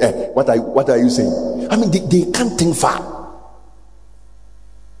 forget, what are you saying? I mean, they can't think far.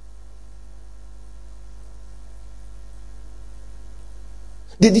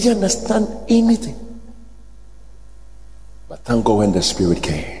 They didn't understand anything. But thank God when the Spirit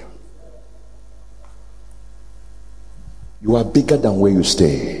came. You are bigger than where you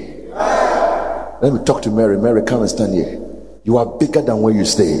stay. Let me talk to Mary. Mary, come and stand here. You are bigger than where you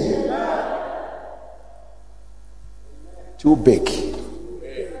stay. Too big.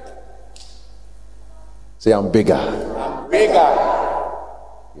 Say, I'm bigger. I'm bigger.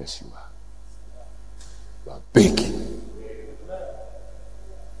 Yes, you are. You are big.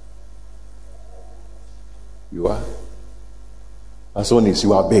 You are. Asonis,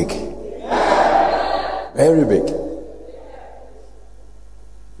 you are big. Very big.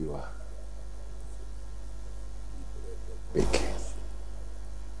 You are. Big.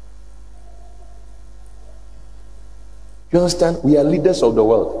 You understand? We are leaders of the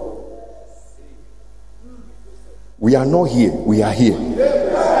world. We are not here. We are here.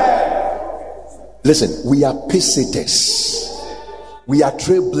 Listen, we are pace setters. We are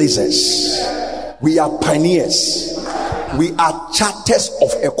trailblazers. We are pioneers. We are charters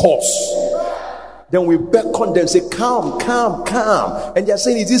of a course. Then we beckon them, say, come, come, come. And they're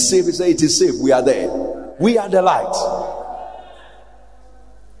saying, is it safe? We say, it is safe. We are there. We are the light.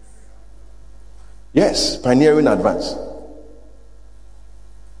 Yes, pioneering advance.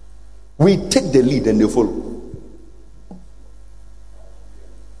 We take the lead and they follow.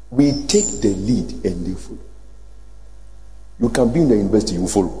 We take the lead and they follow. You can be in the university, you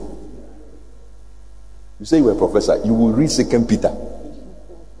follow. You say you're a professor, you will read 2 Peter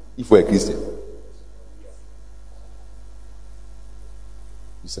if you're a Christian.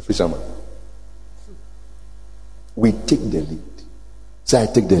 He's a fisherman. We take the lead. Say, I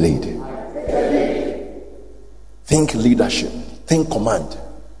take the lead. Think leadership. Think command.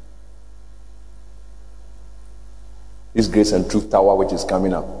 This Grace and Truth Tower, which is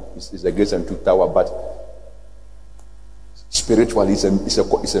coming up, is a Grace and Truth Tower, but spiritually,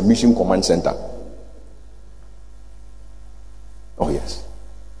 it's a mission command center. Oh yes.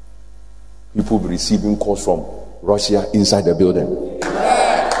 People will be receiving calls from Russia inside the building.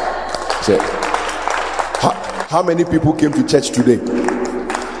 Say, how many people came to church today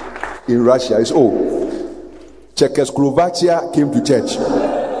in Russia? It's Czechoslovakia came to church.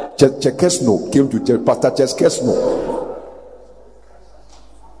 Czechoslo came to church. Pastor Czechoslo.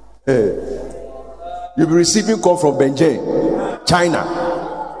 You'll be receiving call from Beijing, China.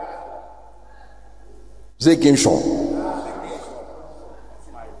 Say Genshaw.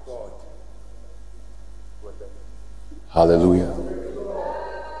 Hallelujah.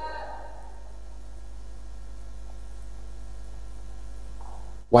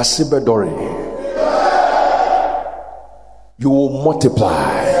 Wasibedore. You will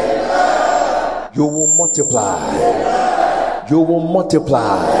multiply. You will multiply. You will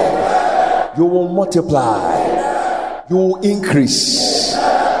multiply. You will multiply. You will increase.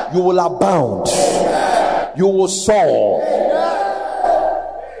 You will abound. You will soar.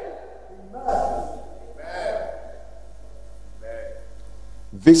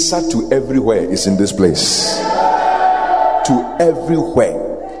 Visa to everywhere is in this place. To everywhere.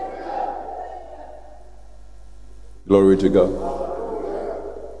 Glory to God.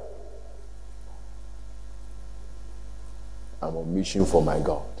 I'm on mission for my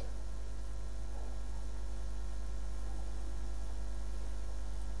God.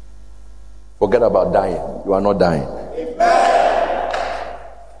 Forget about dying. You are not dying.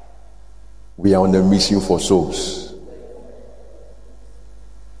 We are on a mission for souls.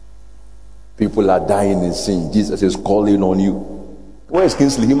 People are dying in sin. Jesus is calling on you. Where is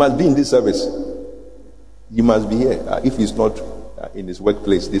Kingsley? He must be in this service. He must be here. If he's not in his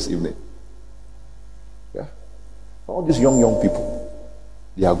workplace this evening. Yeah. All these young people,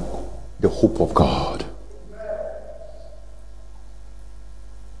 they are the hope of God.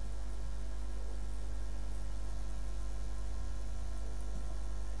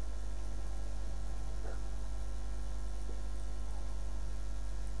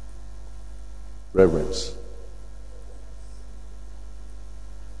 Reverence.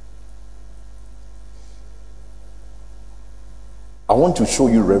 I want to show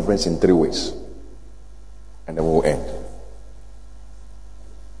you reverence in 3 ways, and then we'll end.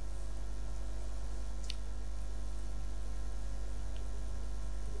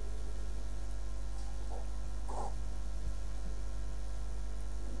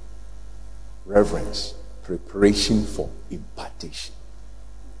 Reverence, preparation for impartation.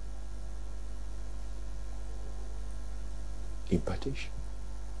 Impartation.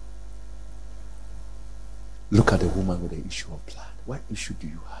 Look at the woman with the issue of blood. What issue do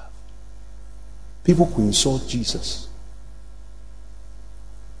you have? People who insult Jesus.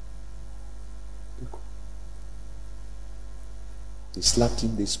 They slapped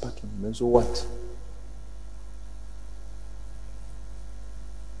him, they spat on him, and so what?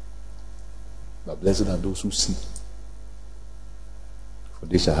 But blessed are those who see, for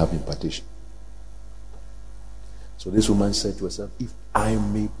they shall have impartation. So this woman said to herself, if I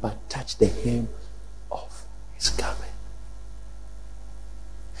may but touch the hem of his garment.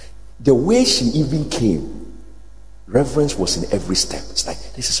 The way she even came, reverence was in every step. It's like,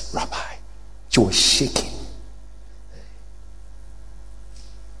 this is Rabbi. She was shaking.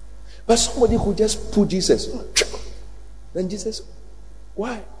 But somebody who just put Jesus, then Jesus,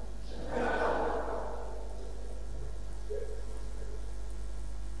 why?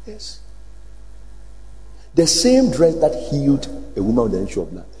 Yes. The same dress that healed a woman with the issue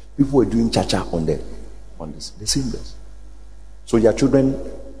of blood. People were doing cha-cha on this. The same dress. So their children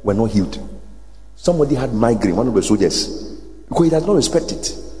were not healed. Somebody had migraine, one of the soldiers, because he does not respect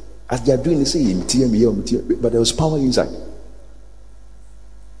it. As they are doing, they say, but there was power inside.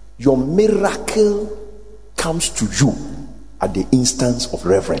 Your miracle comes to you at the instance of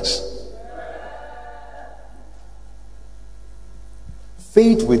reverence.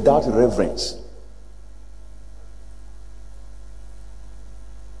 Faith without reverence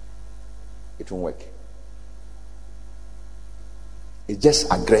it won't work. It's just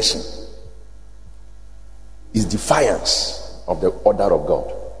aggression. It's defiance of the order of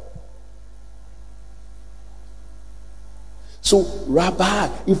God. So, Rabbi,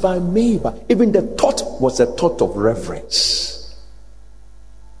 if I may, but even the thought was a thought of reverence.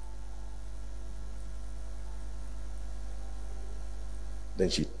 Then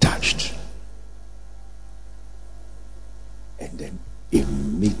she touched. And then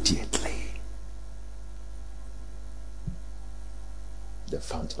immediately the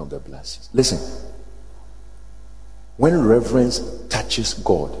fountain of the blood ceased. Listen, when reverence touches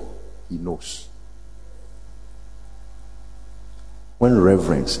God, he knows. When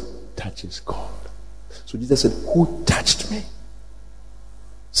reverence touches God. So Jesus said, who touched me?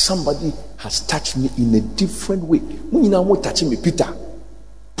 Somebody has touched me in a different way. When you know touching me, Peter,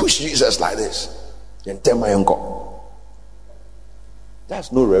 push Jesus like this. Then tell my uncle.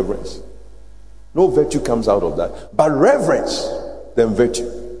 That's no reverence. No virtue comes out of that. But reverence, then virtue.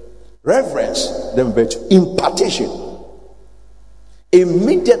 Reverence, then virtue. Impartation.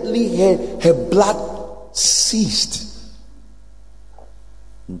 Immediately her blood ceased.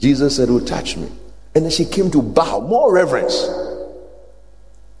 Jesus said, who touched me? And then she came to bow. More reverence.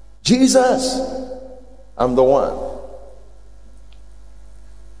 Jesus, I'm the one.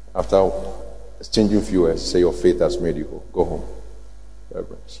 After exchanging a few words, say your faith has made you whole. Go home.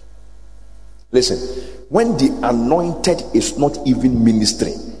 Reverence. Listen, when the anointed is not even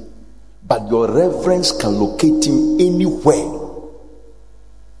ministering, but your reverence can locate him anywhere,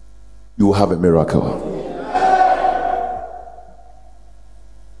 you will have a miracle.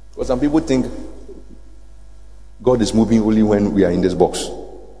 Because some people think God is moving only when we are in this box.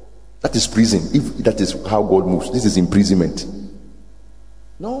 That is prison. If that is how God moves, this is imprisonment.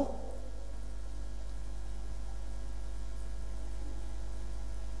 No.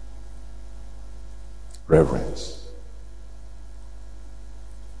 Reverence.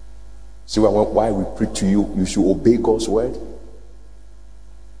 See why we preach to you, you should obey God's word.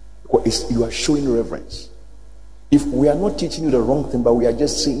 Because you are showing reverence. If we are not teaching you the wrong thing, but we are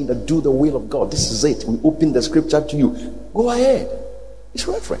just saying that do the will of God, this is it. We open the scripture to you. Go ahead. It's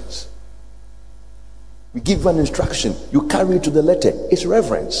reverence. We give you an instruction. You carry it to the letter. It's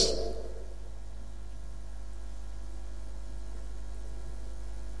reverence.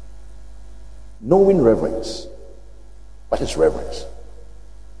 Knowing reverence. What is reverence?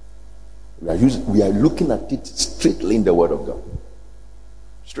 We are looking at it straightly in the word of God.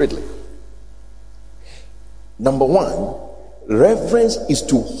 Straightly. Number one, reverence is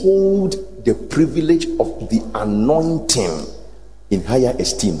to hold the privilege of the anointing in higher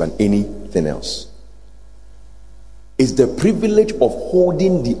esteem than anything else. It's the privilege of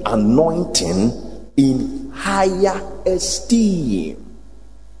holding the anointing in higher esteem.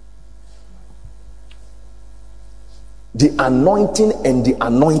 The anointing and the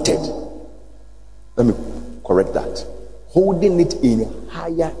anointed. Let me correct that. Holding it in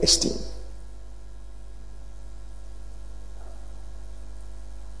higher esteem.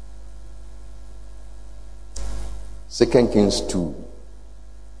 Second Kings 2.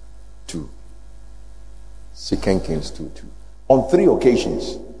 Second Kings 2. On 3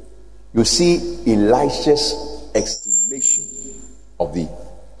 occasions, you see Elisha's estimation of the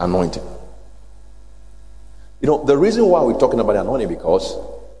anointing. You know, the reason why we're talking about the anointing, because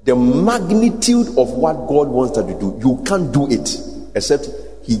the magnitude of what God wants us to do, you can't do it except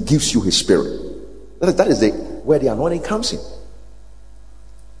He gives you His Spirit. That is where the anointing comes in.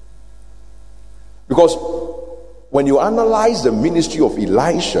 Because when you analyze the ministry of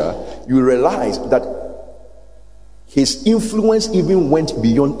Elisha, you realize that his influence even went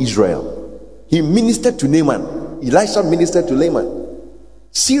beyond Israel. He ministered to Naaman. Elisha ministered to Naaman.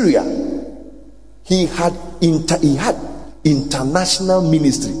 Syria, he had international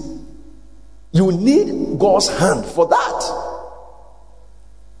ministry. You need God's hand for that.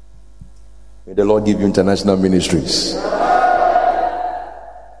 May the Lord give you international ministries.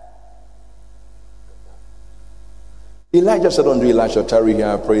 Elijah said unto Elisha, tarry here,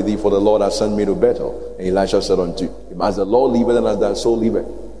 I pray thee, for the Lord hath sent me to Bethel. And Elisha said unto him, as the Lord liveth and as thy soul liveth,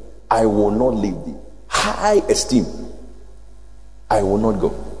 I will not leave thee. High esteem. I will not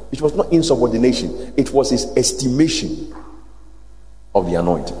go. It was not insubordination. It was his estimation of the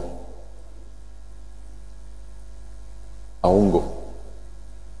anointing. I won't go.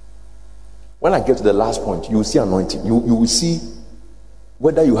 When I get to the last point, you will see anointing. You will see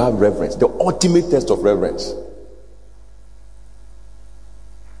whether you have reverence. The ultimate test of reverence.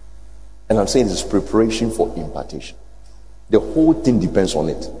 And I'm saying it's preparation for impartation. The whole thing depends on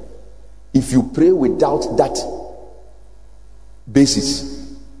it. If you pray without that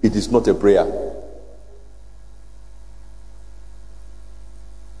basis, it is not a prayer.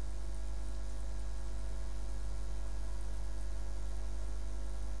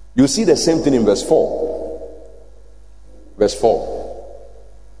 You see the same thing in verse 4. Verse 4.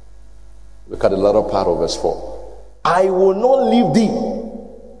 Look at the latter part of verse 4. I will not leave thee.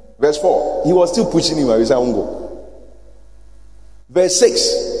 Verse 4, he was still pushing him. He said, I won't go. Verse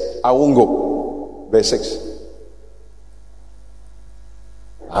 6, I won't go. Verse 6,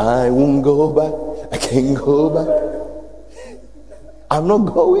 I won't go back. I can't go back. I'm not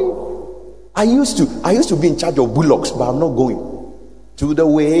going. I used to be in charge of bullocks, but I'm not going to the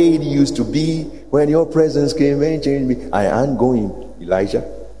way it used to be when your presence came and changed me. I am going,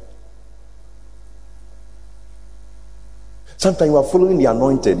 Elijah. Sometimes you are following the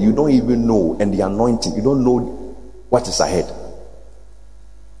anointed, you don't even know, and the anointing, you don't know what is ahead.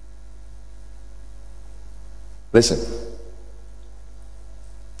 Listen.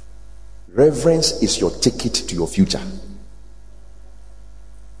 Reverence is your ticket to your future.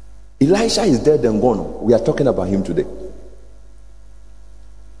 Elisha is dead and gone. We are talking about him today.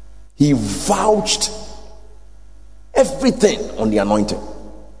 He vouched everything on the anointing.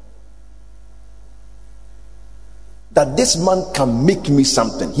 That this man can make me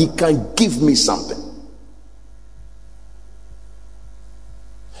something. He can give me something.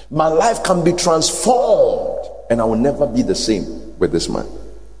 My life can be transformed, and I will never be the same with this man.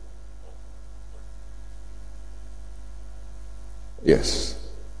 Yes.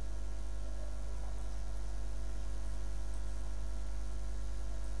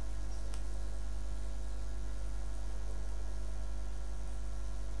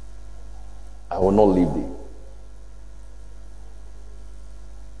 I will not leave thee.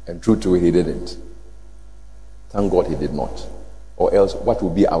 And true to it, he didn't. Thank God he did not. Or else, what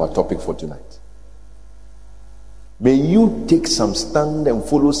will be our topic for tonight? May you take some stand and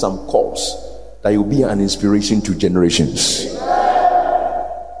follow some course that will be an inspiration to generations.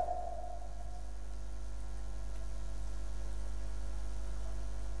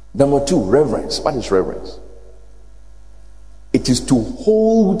 Number 2, reverence. What is reverence? It is to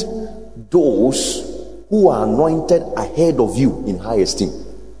hold those who are anointed ahead of you in high esteem.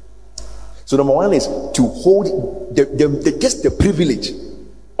 So number 1 is to hold just the privilege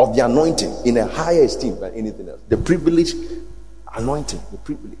of the anointing in a higher esteem than anything else. The privilege, anointing, the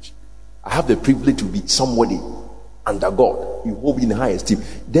privilege. I have the privilege to be somebody under God. You hold in high esteem.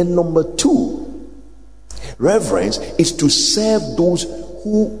 Then number 2, reverence is to serve those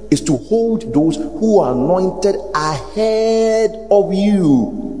who is to hold those who are anointed ahead of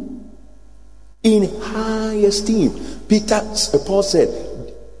you in high esteem. Paul said,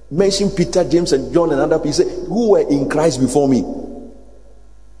 mention Peter, James, and John, and other people. He said, who were in Christ before me.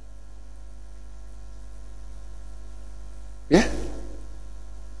 Yeah.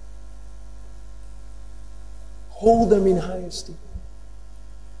 Hold them in high esteem.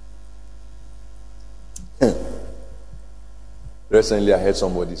 Recently, I heard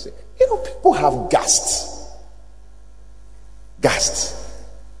somebody say, people have gassed.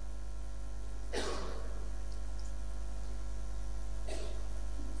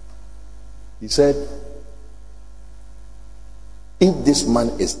 He said, if this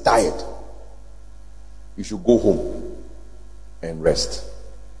man is tired, you should go home and rest.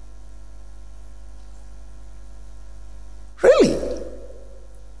 Really?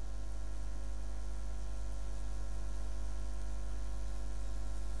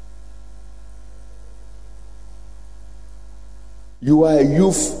 You are a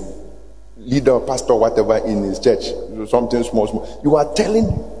youth leader, pastor, whatever in his church, something small. You are telling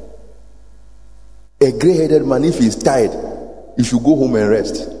a gray-headed man, if he's tired, you should go home and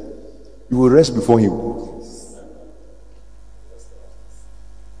rest. You will rest before him.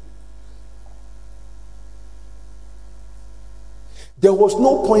 There was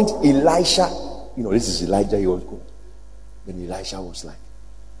no point Elisha, this is Elijah, he was good. Then Elisha was like,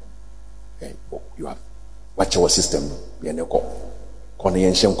 hey, you have watch our system.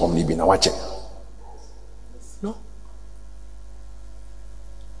 No.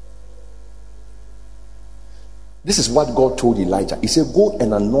 This is what God told Elijah. He said, go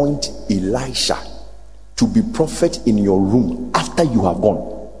and anoint Elisha to be prophet in your room after you have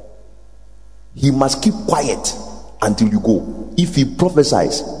gone. He must keep quiet until you go. If he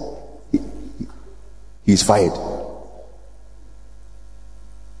prophesies, he's fired.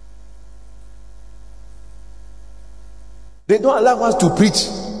 They don't allow us to preach.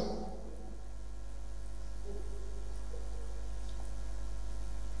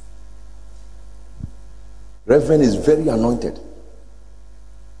 Reverend is very anointed.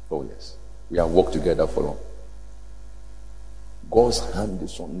 Oh yes, we have worked together for long. God's hand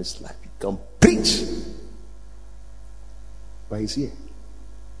is on this life. He can preach, but he's here.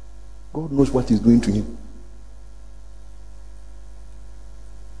 God knows what he's doing to him.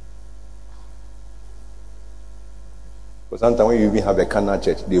 But sometimes when you even have a carnal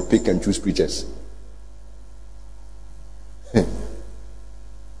church, they'll pick and choose preachers.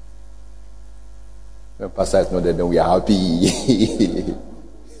 When pastor is not there, then we are happy.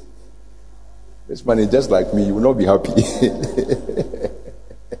 This man is just like me, you will not be happy.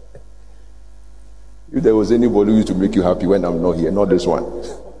 If there was anybody who used to make you happy when I'm not here, not this one.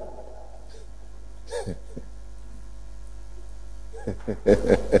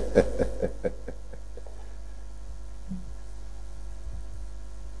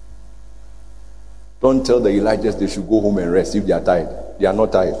 Don't tell the Elijahs they should go home and rest if they are tired. They are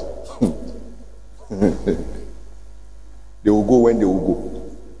not tired. They will go when they will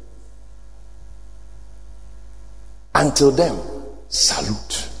go. Until then,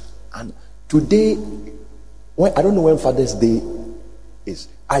 salute. And today, I don't know when Father's Day is.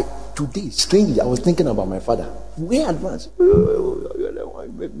 Today, strangely, I was thinking about my father. Way advanced.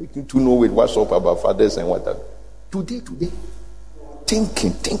 Making to know with what's up about fathers and whatever. Today,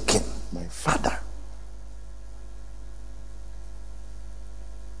 thinking, my father.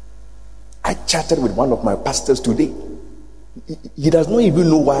 I chatted with one of my pastors today. He does not even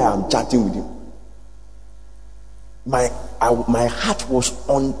know why I'm chatting with him. My heart was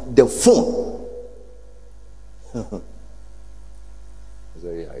on the phone. I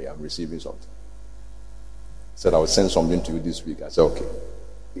said, yeah, I'm receiving something. He said, I will send something to you this week. I said, okay.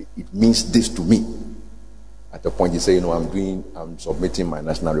 It means this to me. At the point he said, I'm submitting my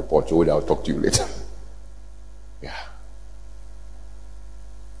national report, so I'll talk to you later. Yeah.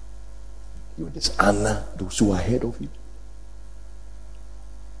 You dishonor those who are ahead of you.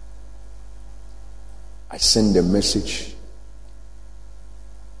 I send a message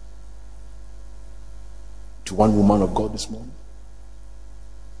to one woman of God this morning.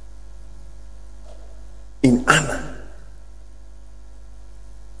 In honor.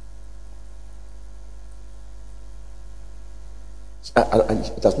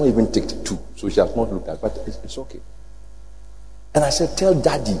 It has not even ticked 2, so she has not looked at it, but it's okay. And I said, tell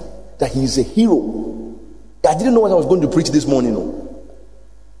Daddy that he is a hero. I didn't know what I was going to preach this morning. No.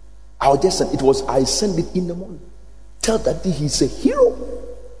 I sent it in the morning. Tell Daddy he's a hero.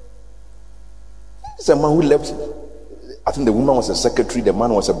 He's a man who left. I think the woman was a secretary, the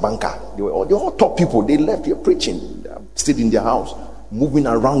man was a banker. They were all top people. They left here preaching, stayed in their house, moving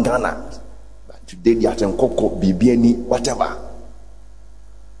around Ghana. But today they are in Koko, BBNE, whatever.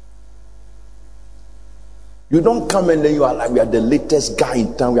 You don't come and then you are like, we are the latest guy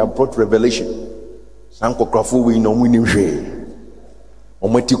in town. We have brought revelation. Sanko Krafu, we know we knew she.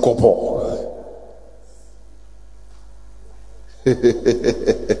 Ometi Kopo.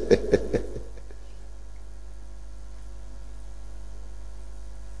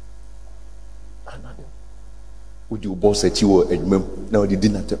 Would you boss at you or now the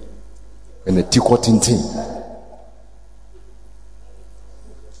dinner and the ticketing thing?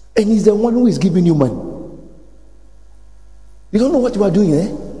 And he's the one who is giving you money. You don't know what you are doing, eh?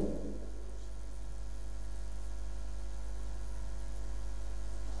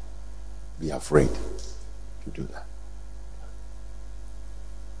 Be afraid to do that.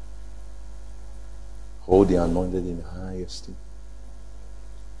 Hold the anointed in high esteem.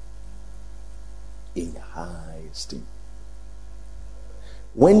 In high esteem.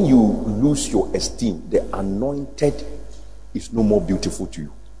 When you lose your esteem, the anointed is no more beautiful to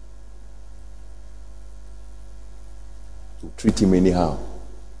you. To treat him anyhow.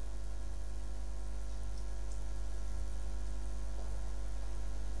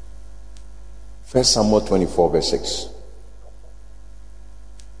 First Samuel 24 verse 6.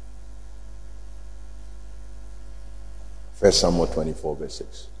 First Samuel 24 verse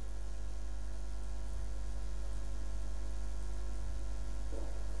 6.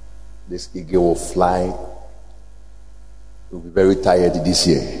 This eagle will fly. Will be very tired this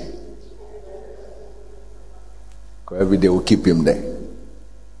year. Every day we'll keep him there.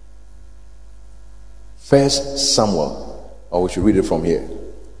 First Samuel, or we should read it from here.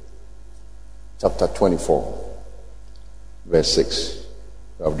 Chapter 24, verse 6.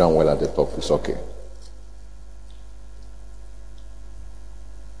 I've done well at the top, it's okay.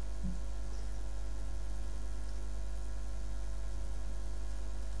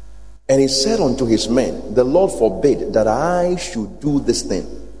 And he said unto his men, the Lord forbid that I should do this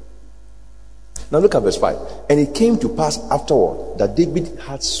thing. Now look at verse 5. And it came to pass afterward that David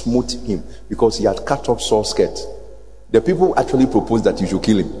had smote him because he had cut off Saul's skirt. The people actually proposed that you should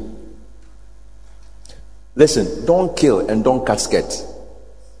kill him. Listen, don't kill and don't cut skirt.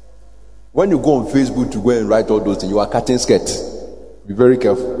 When you go on Facebook to go and write all those things, you are cutting skirt. Be very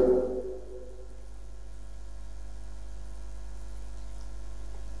careful.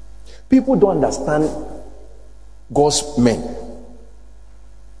 People don't understand God's men.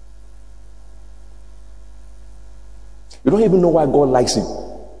 You don't even know why God likes him.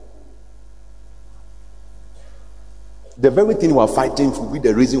 The very thing you are fighting for will be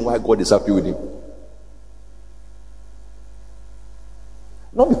the reason why God is happy with him.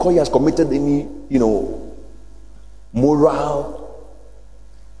 Not because he has committed any, moral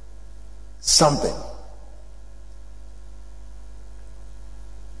something.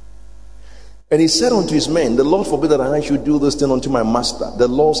 And he said unto his men, the Lord forbid that I should do this thing unto my master. The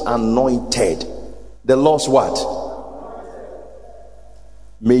Lord's anointed. The Lord's what?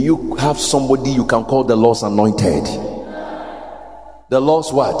 May you have somebody you can call the Lord's anointed. The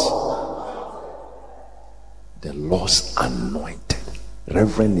Lord's what? The Lord's anointed.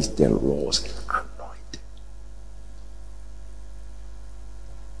 Reverend is the Lord's anointed.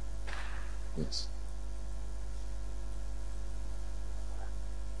 Yes.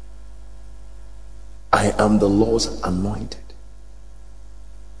 I am the Lord's anointed.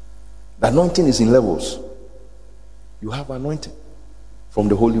 The anointing is in levels. You have anointing from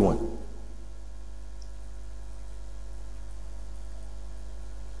the Holy One.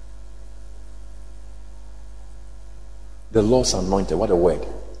 The Lord's anointed. What a word.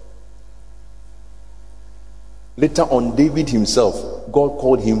 Later on, David himself, God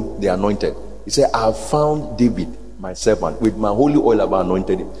called him the anointed. He said, I have found David, my servant, with my holy oil have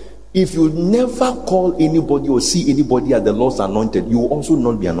anointed him. If you never call anybody or see anybody as the Lord's anointed, you will also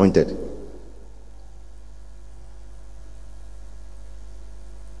not be anointed.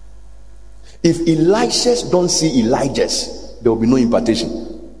 If Elishas don't see Elijahs, there will be no impartation.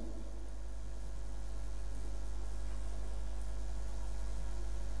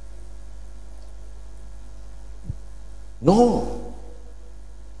 No.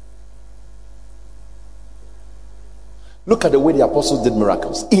 Look at the way the apostles did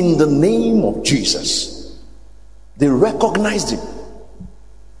miracles. In the name of Jesus, they recognized him.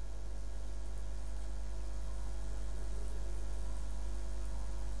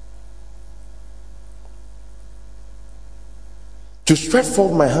 To stretch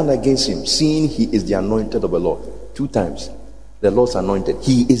forth my hand against him, seeing he is the anointed of the Lord. 2 times. The Lord's anointed.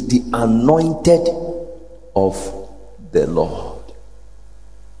 He is the anointed of the Lord.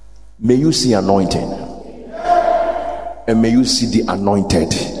 May you see anointing. And may you see the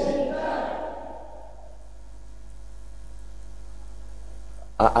anointed.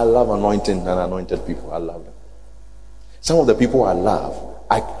 I love anointing and anointed people. I love them. Some of the people I love,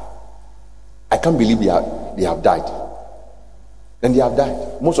 I can't believe they have died. And they have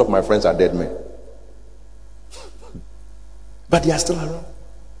died. Most of my friends are dead men. But they are still around.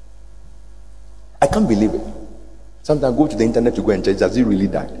 I can't believe it. Sometimes I go to the internet to go and check, does he really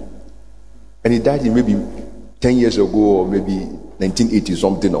died? And he died in maybe 10 years ago or maybe 1980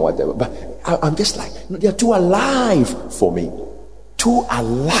 something or whatever. But I'm just like, no, they are too alive for me. Too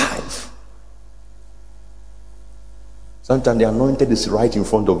alive. Sometimes the anointed is right in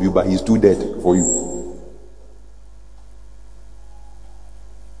front of you, but he's too dead for you.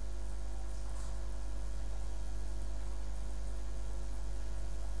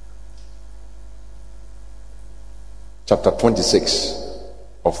 Chapter 26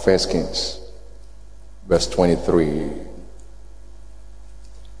 of 1 Kings, verse 23.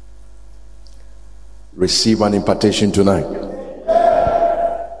 Receive an impartation tonight.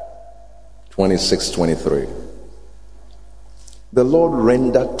 26:23. The Lord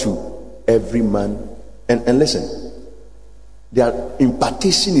rendered to every man, and listen, their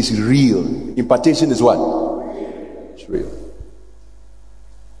impartation is real. Impartation is what? It's real.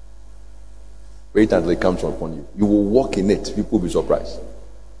 Wait until it comes upon you. You will walk in it. People will be surprised.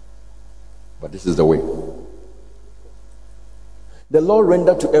 But this is the way. The Lord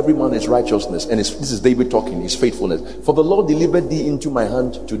rendered to every man his righteousness. And this is David talking, his faithfulness. For the Lord delivered thee into my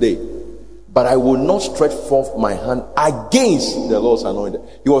hand today. But I will not stretch forth my hand against the Lord's anointed.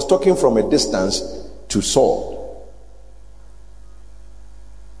 He was talking from a distance to Saul.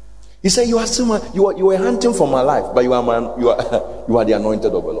 He said, you were hunting for my life, but you are the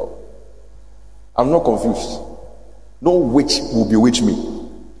anointed of the Lord. I'm not confused. No witch will bewitch me.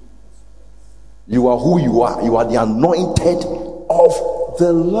 You are who you are. You are the anointed of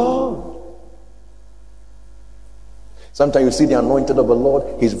the Lord. Sometimes you see the anointed of the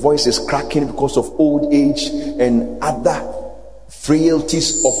Lord, his voice is cracking because of old age and other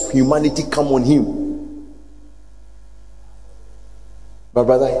frailties of humanity come on him. But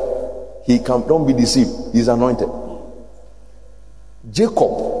brother, don't be deceived. He's anointed.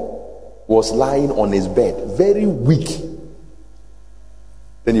 Jacob was lying on his bed, very weak.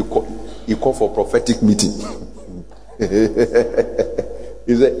 Then he called for a prophetic meeting.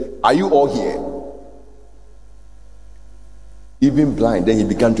 He said, are you all here? Even blind. Then he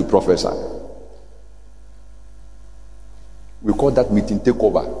began to prophesy. We call that meeting take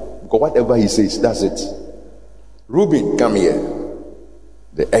over. Because whatever he says, that's it. Reuben, come here.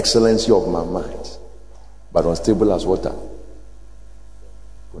 The excellency of my mind, but unstable as water,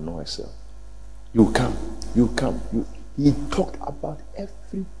 will not excel. You come. He talked about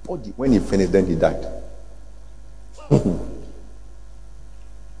everybody. When he finished, then he died.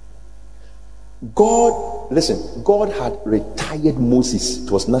 God had retired Moses.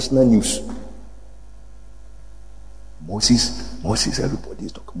 It was national news. Moses, everybody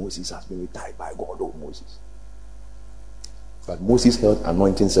is talking. Moses has been retired by God. Oh, Moses. But Moses held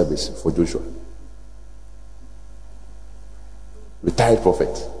anointing service for Joshua. Retired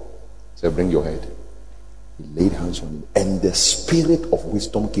prophet. Said, bring your head. He laid hands on him, and the spirit of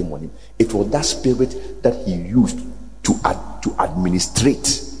wisdom came on him. It was that spirit that he used to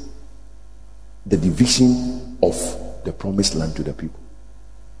administrate the division of the promised land to the people.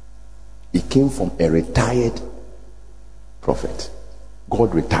 He came from a retired prophet.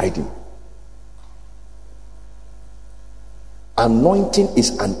 God retired him. Anointing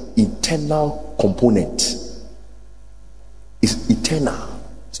is an eternal component. It's eternal.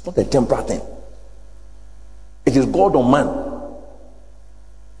 It's not a temporal thing. It is God or man.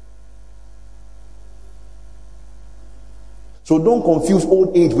 So don't confuse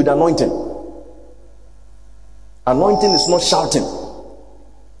old age with anointing. Anointing is not shouting.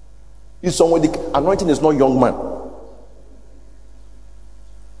 If somebody, anointing is not young man.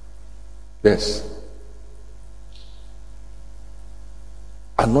 Yes.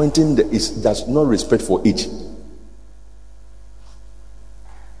 Anointing does not respect for age.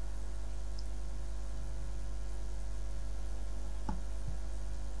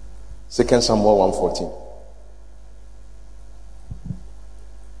 Second Samuel 1:14.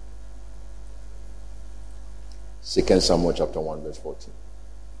 Second Samuel chapter 1 verse 14.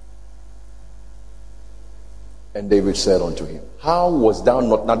 And David said unto him, how was thou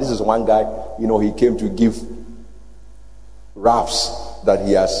not? Now this is one guy, he came to give raps that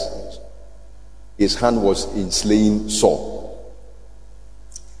his hand was in slaying Saul.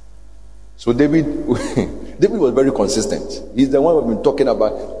 So David was very consistent. He's the one we've been talking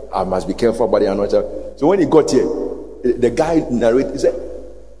about. I must be careful about the anointing. So when he got here, the guy narrated, he said,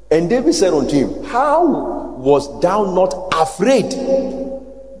 and David said unto him, how was thou not afraid?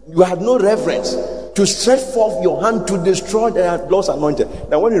 You had no reverence to stretch forth your hand to destroy the Lord's anointed.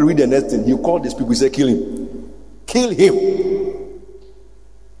 Now when you read the next thing, he called these people, he said, kill him. Kill him.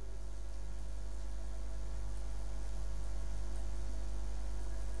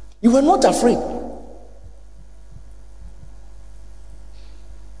 You were not afraid.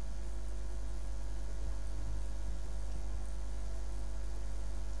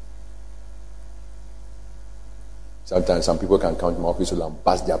 Sometimes some people can come to my office and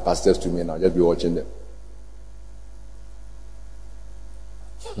pass their pastors to me and I'll just be watching them.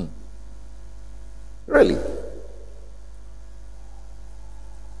 Really?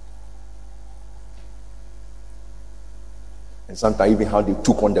 And sometimes even how they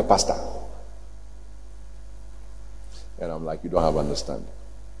took on the pastor. And I'm like, you don't have understanding.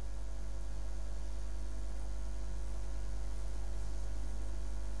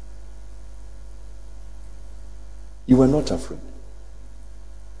 You were not afraid.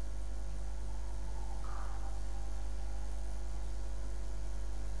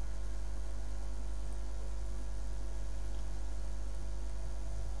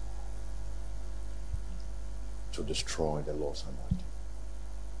 To destroy the Lord's anointing.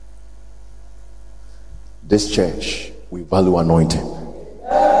 This church, we value anointing.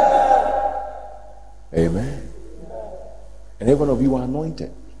 Amen. And every one of you are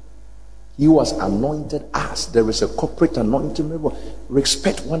anointed. He was anointed us. There is a corporate anointing.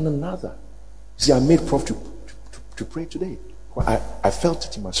 Respect one another. See, I made Prof to pray today. I felt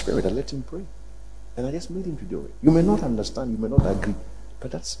it in my spirit. I let him pray. And I just made him to do it. You may not understand, you may not agree,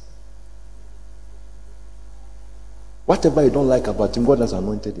 but that's whatever you don't like about him, God has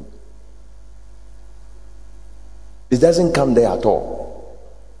anointed him. It doesn't come there at all.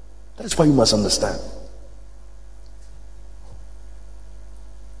 That's why you must understand.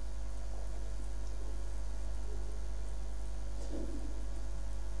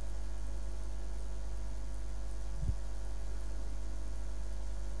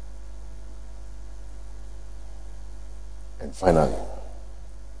 And finally,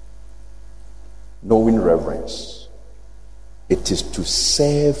 knowing reverence. It is to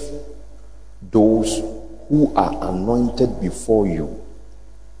serve those who are anointed before you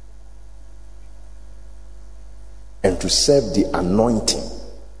and to serve the anointing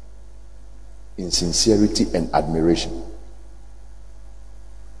in sincerity and admiration.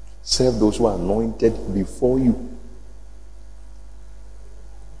 Serve those who are anointed before you.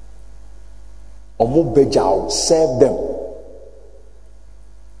 Serve them.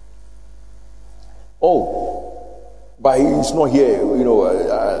 Oh, but he's not here,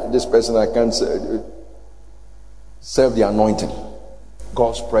 this person I can't serve the anointing,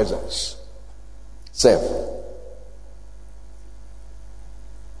 God's presence. Serve.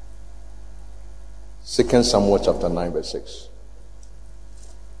 2 Samuel chapter 9 verse 6.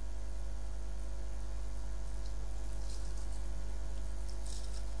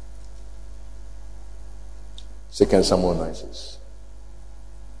 Second Samuel 9:6.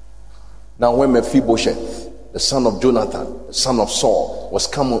 Now when Mephibosheth, the son of Jonathan, the son of Saul, was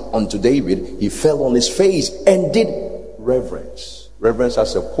come unto David, he fell on his face and did reverence. Reverence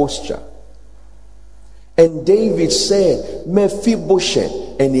as a posture. And David said,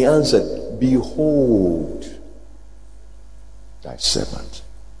 Mephibosheth, and he answered, behold thy servant.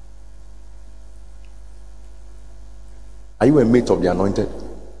 Are you a mate of the anointed?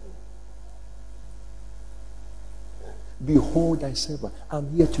 Behold thy servant. I'm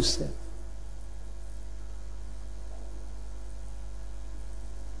here to serve.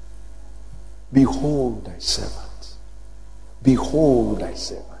 Behold thy servant. Behold thy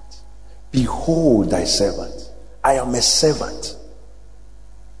servant. Behold thy servant. I am a servant.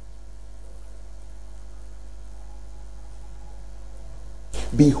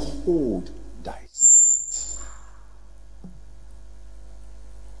 Behold thy servant.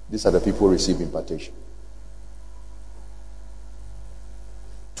 These are the people who receive impartation.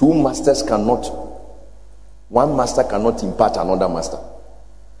 One master cannot impart another master.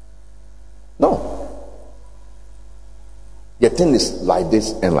 No. The thing is like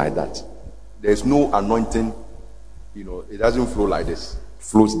this and like that. There's no anointing, it doesn't flow like this. It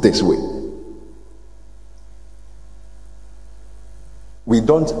flows this way. We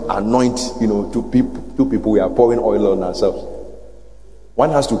don't anoint, two people, we are pouring oil on ourselves.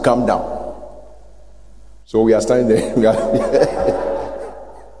 One has to come down. So we are standing there.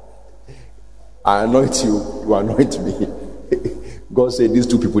 I anoint you, you anoint me. God said these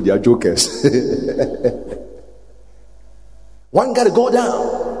two people, they are jokers. One got to go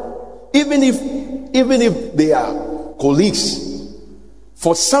down. Even if they are colleagues,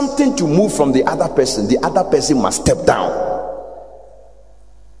 for something to move from the other person must step down.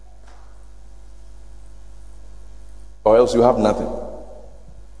 Or else you have nothing.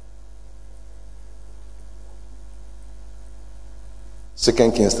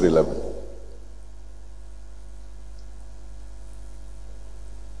 Second Kings 3:11.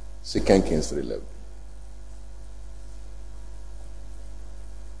 2 Kings 3:11.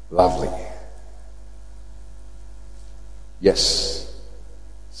 Lovely. Yes.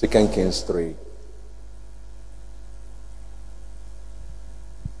 2 Kings 3.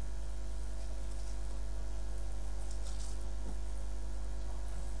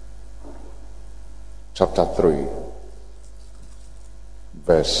 Chapter 3,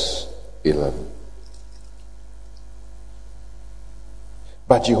 verse 11.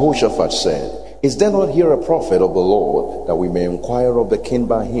 But Jehoshaphat said, is there not here a prophet of the Lord, that we may inquire of the king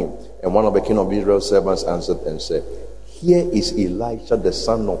by him? And one of the king of Israel's servants answered and said, here is Elisha the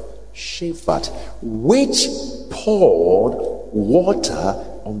son of Shaphat, which poured water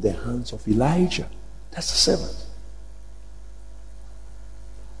on the hands of Elijah. That's the servant.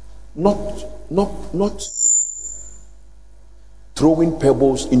 Not throwing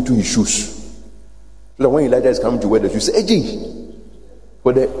pebbles into his shoes. So that when Elijah is coming to wear the shoes, say, hey, G.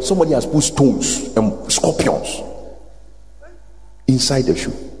 But somebody has put stones and scorpions inside the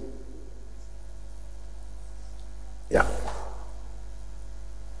shoe. Yeah.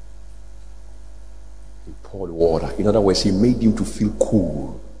 He poured water. In other words, he made him to feel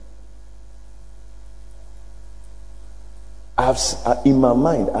cool. In my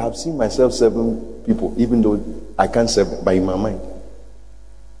mind, I have seen myself serving people, even though I can't serve them, but in my mind,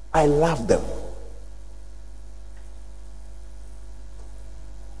 I love them.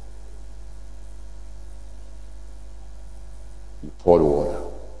 Pour water.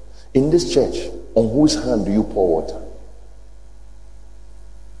 In this church, on whose hand do you pour water?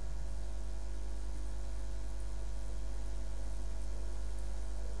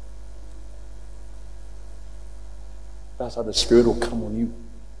 That's how the Spirit will come on you.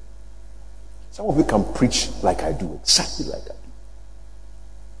 Some of you can preach like I do, exactly like I do.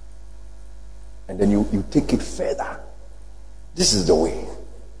 And then you take it further. This is the way.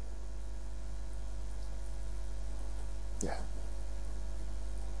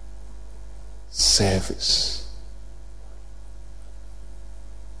 Service.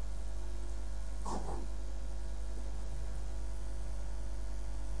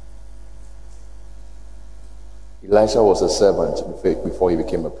 Elisha was a servant before he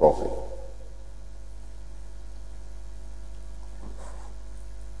became a prophet.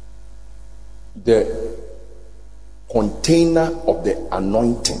 The container of the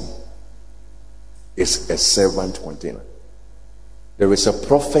anointing is a servant container. There is a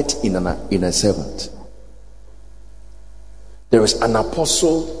prophet in a servant. There is an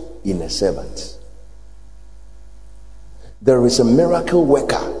apostle in a servant. There is a miracle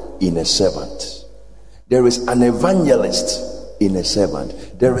worker in a servant. There is an evangelist in a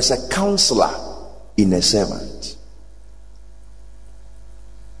servant. There is a counselor in a servant.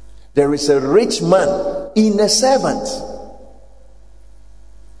 There is a rich man in a servant.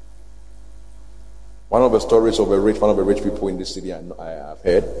 One of the stories of one of the rich people in this city I have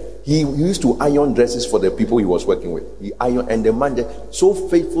heard, he used to iron dresses for the people he was working with. He ironed, and the man just so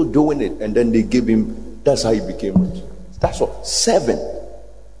faithful doing it, and then they gave him, that's how he became rich. That's what, serving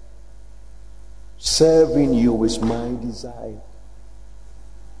you is my desire.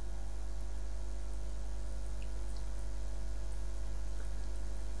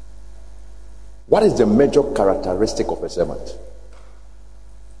 What is the major characteristic of a servant?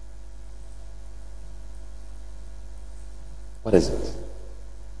 What is it?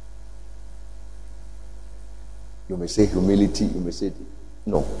 You may say humility, you may say,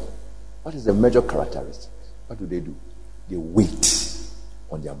 no. What is the major characteristic? What do? They wait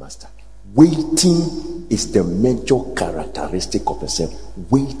on their master. Waiting is the major characteristic of a servant.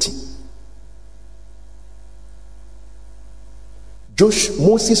 Waiting.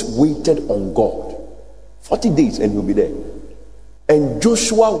 Moses waited on God 40 days and he'll be there. And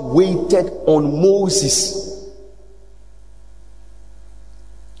Joshua waited on Moses.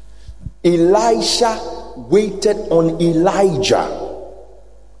 Elisha waited on Elijah.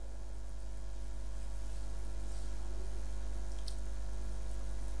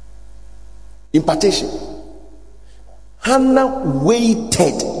 Impartation. Hannah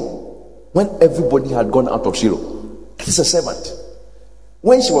waited when everybody had gone out of Shiloh. That is a servant.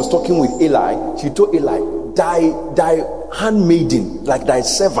 When she was talking with Eli, she told Eli, thy handmaiden, like thy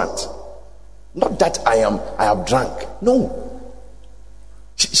servant. Not that I have drunk. No.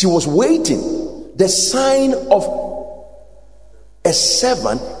 She was waiting. The sign of a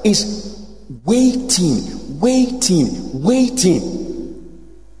servant is waiting, waiting, waiting.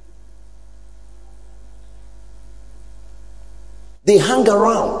 They hang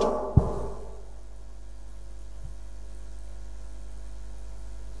around.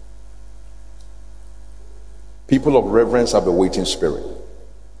 People of reverence have a waiting spirit.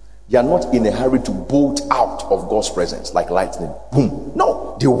 They are not in a hurry to bolt out of God's presence like lightning. Boom.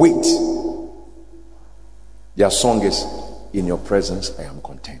 No, they wait. Their song is, in your presence I am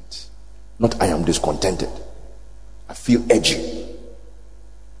content. Not I am discontented. I feel edgy.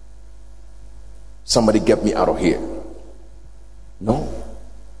 Somebody get me out of here. No.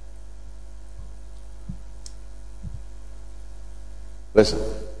 Listen,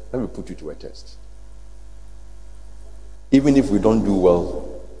 let me put you to a test. Even if we don't do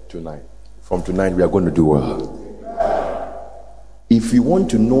well tonight, from tonight we are going to do well. If you want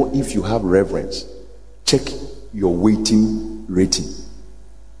to know if you have reverence, check your waiting rating.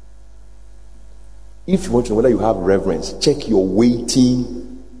 If you want to know whether you have reverence, check your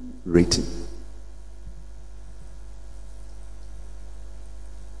waiting rating.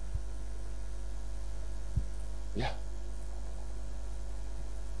 Yeah.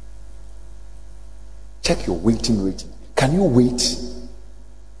 Check your waiting rating. Can you wait?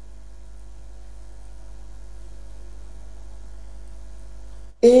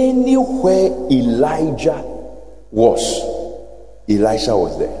 Anywhere Elijah was, Elisha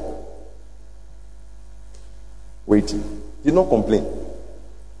was there. Waiting. Did not complain.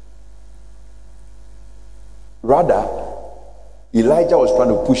 Rather, Elijah was trying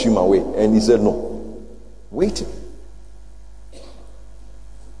to push him away, and he said no. Waiting.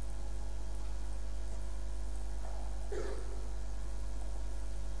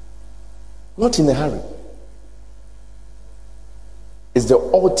 Not in a hurry. It's the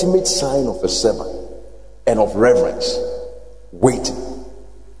ultimate sign of a servant and of reverence. Waiting.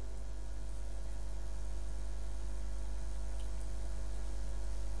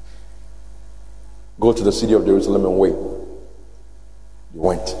 Go to the city of Jerusalem and wait. They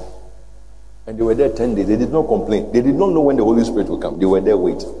went. And they were there 10 days. They did not complain. They did not know when the Holy Spirit would come. They were there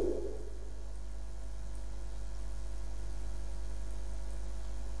waiting.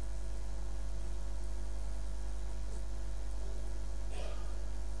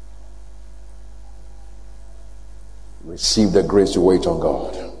 Receive the grace to wait on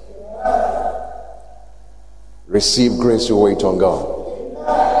God. Receive grace to wait on God.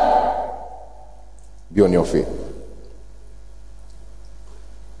 Be on your feet.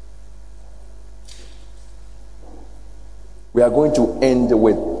 We are going to end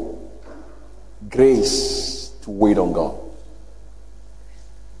with grace to wait on God.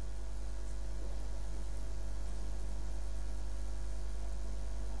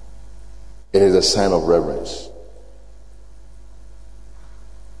 It is a sign of reverence.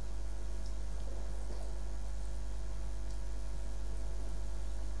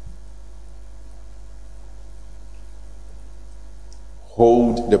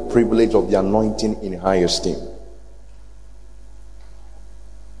 Hold the privilege of the anointing in high esteem.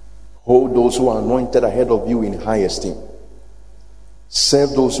 Hold those who are anointed ahead of you in high esteem.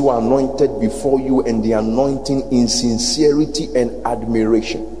 Serve those who are anointed before you and the anointing in sincerity and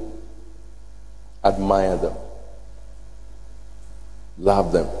admiration. Admire them.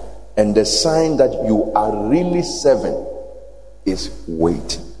 Love them. And the sign that you are really serving is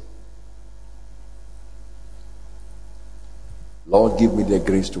waiting. Lord, give me the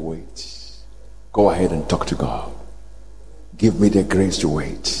grace to wait. Go ahead and talk to God. Give me the grace to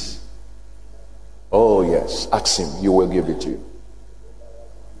wait. Oh yes, ask him. He will give it to you.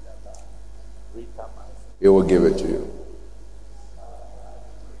 He will give it to you.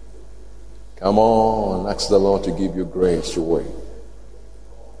 Come on, ask the Lord to give you grace to wait.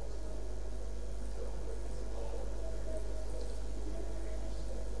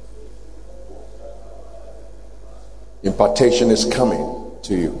 Impartation is coming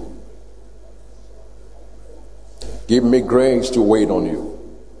to you. Give me grace to wait on you.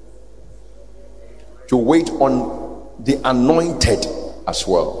 To wait on the anointed as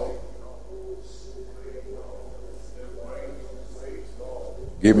well.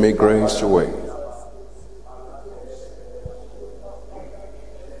 Give me grace to wait.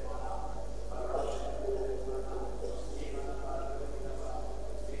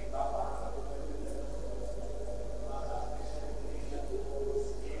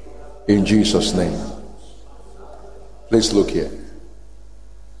 In Jesus' name. Please look here.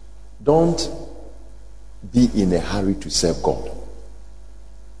 Don't be in a hurry to serve God.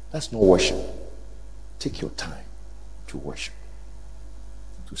 That's not worship. Take your time to worship,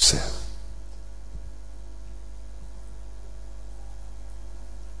 to serve.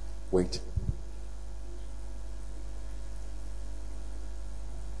 Wait.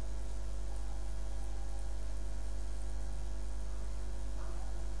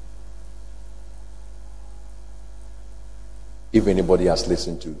 If anybody has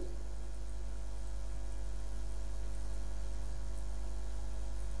listened to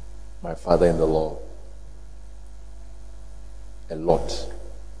my father in the Lord a lot,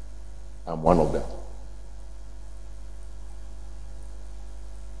 I'm one of them.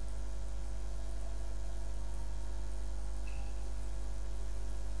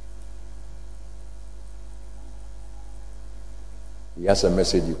 He has a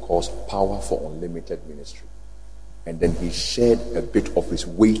message he calls Power for Unlimited Ministry. And then he shared a bit of his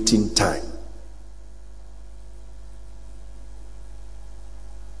waiting time.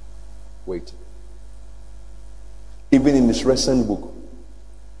 Waiting. Even in his recent book,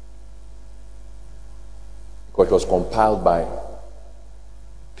 because it was compiled by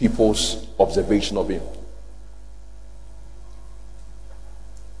people's observation of him.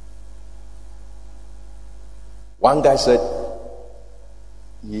 One guy said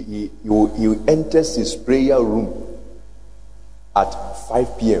he enters his prayer room at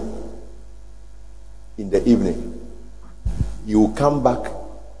 5 p.m. in the evening. He will come back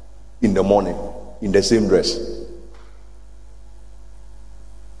in the morning in the same dress.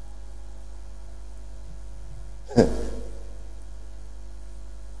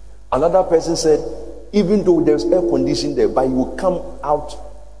 Another person said, even though there's air conditioning there, but he will come out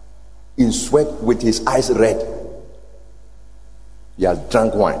in sweat with his eyes red. He has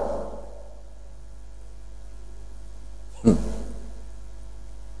drunk wine.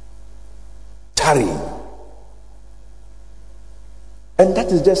 Tarrying. And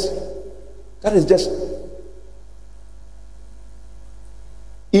that is just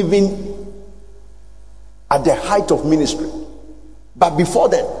even at the height of ministry. But before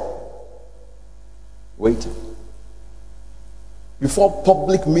then, waiting. Before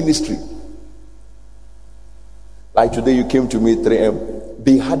public ministry. Like today you came to me 3 a.m.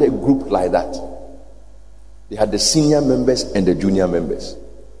 They had a group like that. They had the senior members and the junior members.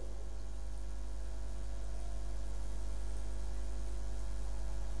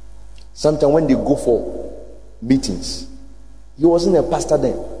 Sometimes when they go for meetings, he wasn't a pastor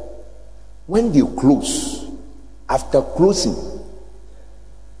then. When they close, after closing,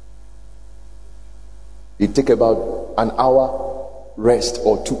 they take about an hour rest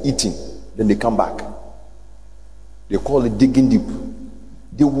or 2 eating, then they come back. They call it digging deep.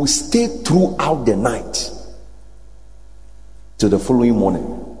 They will stay throughout the night till the following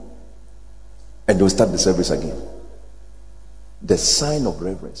morning, and they'll start the service again. The sign of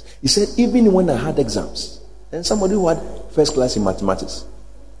reverence. He said, even when I had exams, and somebody who had first class in mathematics,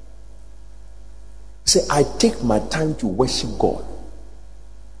 he said, I take my time to worship God.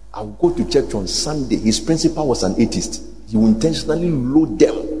 I'll go to church on Sunday. His principal was an atheist. He will intentionally load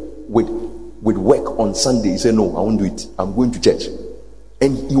them with work on Sunday. He said, no, I won't do it. I'm going to church.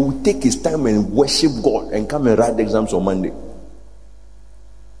 And he will take his time and worship God and come and write the exams on Monday.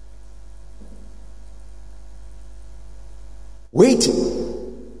 Waiting.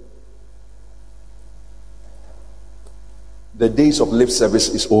 The days of lip service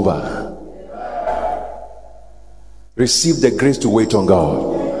is over. Receive the grace to wait on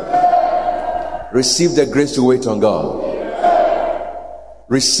God. Receive the grace to wait on God.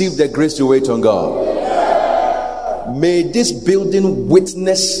 Receive the grace to wait on God. May this building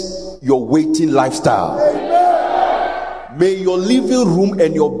witness your waiting lifestyle. May your living room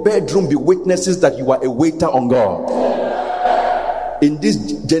and your bedroom be witnesses that you are a waiter on God. In this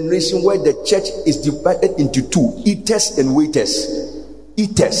generation where the church is divided into two, eaters and waiters.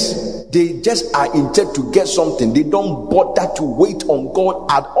 Eaters, They just are intent to get something. They don't bother to wait on God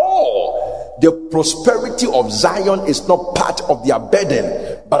at all. The prosperity of Zion is not part of their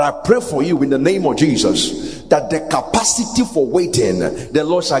burden. But I pray for you in the name of Jesus that the capacity for waiting, the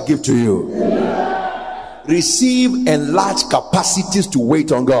Lord shall give to you. Receive enlarged capacities to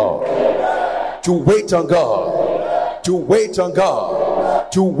wait on God. To wait on God. To wait on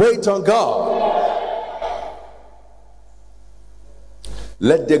God. To wait on God.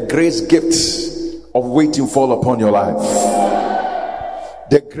 Let the grace gift of waiting fall upon your life.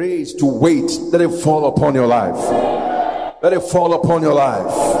 The grace to wait, let it fall upon your life. Let it fall upon your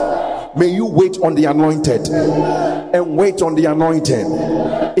life. May you wait on the anointed and wait on the anointing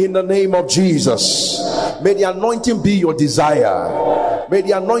in the name of Jesus. May the anointing be your desire. May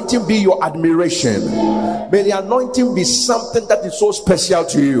the anointing be your admiration. May the anointing be something that is so special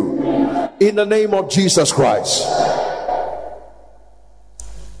to you in the name of Jesus Christ.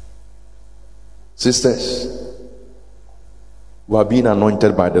 Sisters, we are being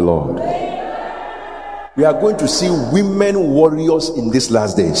anointed by the Lord. We are going to see women warriors in these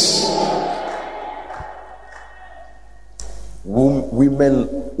last days. Women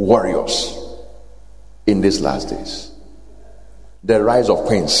warriors in these last days. The rise of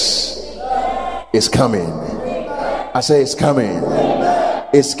queens is coming. I say it's coming.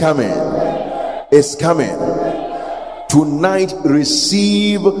 It's coming. It's coming. Tonight,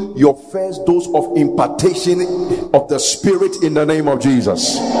 receive your first dose of impartation of the Spirit in the name of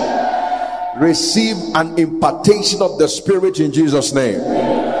Jesus. Receive an impartation of the Spirit in Jesus' name.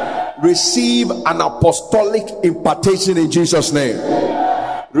 Receive an apostolic impartation in Jesus' name.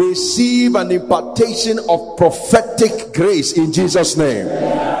 Receive an impartation of prophetic grace in Jesus' name.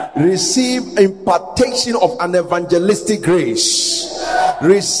 Receive impartation of an evangelistic grace.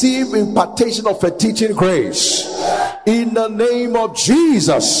 Receive impartation of a teaching grace in the name of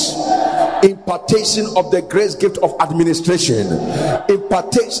Jesus. Impartation of the grace gift of administration,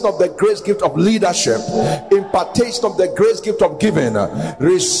 impartation of the grace gift of leadership, impartation of the grace gift of giving.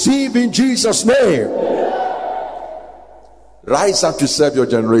 Receive in Jesus' name. Rise up to serve your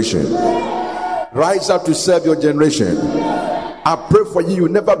generation. Rise up to serve your generation. I pray for you, you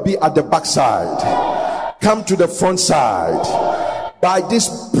never be at the backside. Come to the front side. By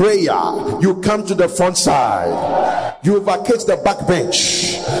this prayer, you come to the front side. You vacate the back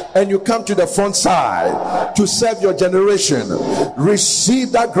bench and you come to the front side to serve your generation.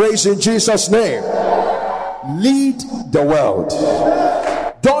 Receive that grace in Jesus' name. Lead the world.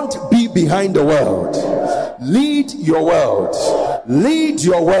 Don't be behind the world. Lead your world. Lead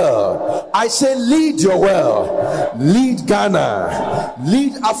your world. I say lead your world. Lead Ghana.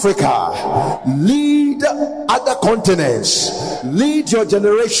 Lead Africa. Lead other continents. Lead your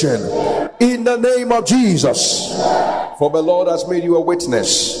generation in the name of Jesus. For the Lord has made you a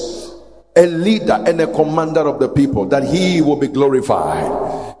witness, a leader and a commander of the people, that he will be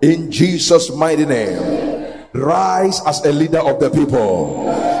glorified in Jesus' mighty name. Rise as a leader of the people.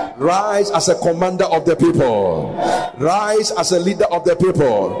 Rise as a commander of the people. Rise as a leader of the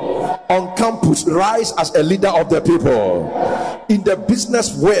people. On campus, rise as a leader of the people. In the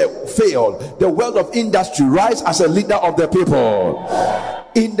business field, the world of industry, rise as a leader of the people.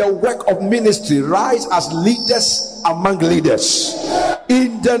 In the work of ministry, rise as leaders among leaders.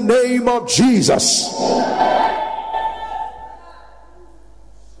 In the name of Jesus.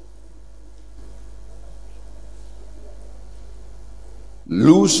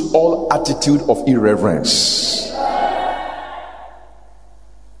 Lose all attitude of irreverence.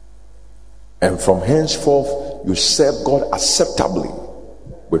 And from henceforth, you serve God acceptably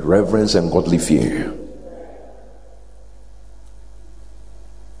with reverence and godly fear.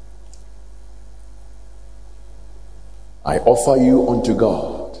 I offer you unto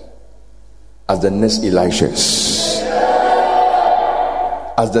God as the next Elishas.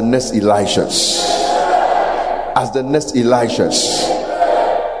 As the next Elishas. As the next Elishas.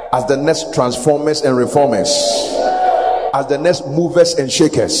 As the next transformers and reformers. As the next movers and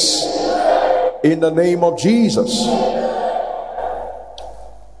shakers. In the name of Jesus.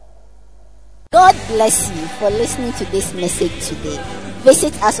 God bless you for listening to this message today.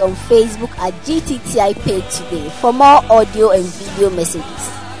 Visit us on Facebook at GTTI page today for more audio and video messages,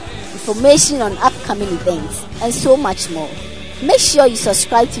 information on upcoming events, and so much more. Make sure you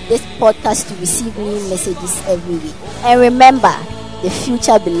subscribe to this podcast to receive new messages every week. And remember, the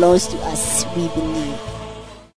future belongs to us. We believe.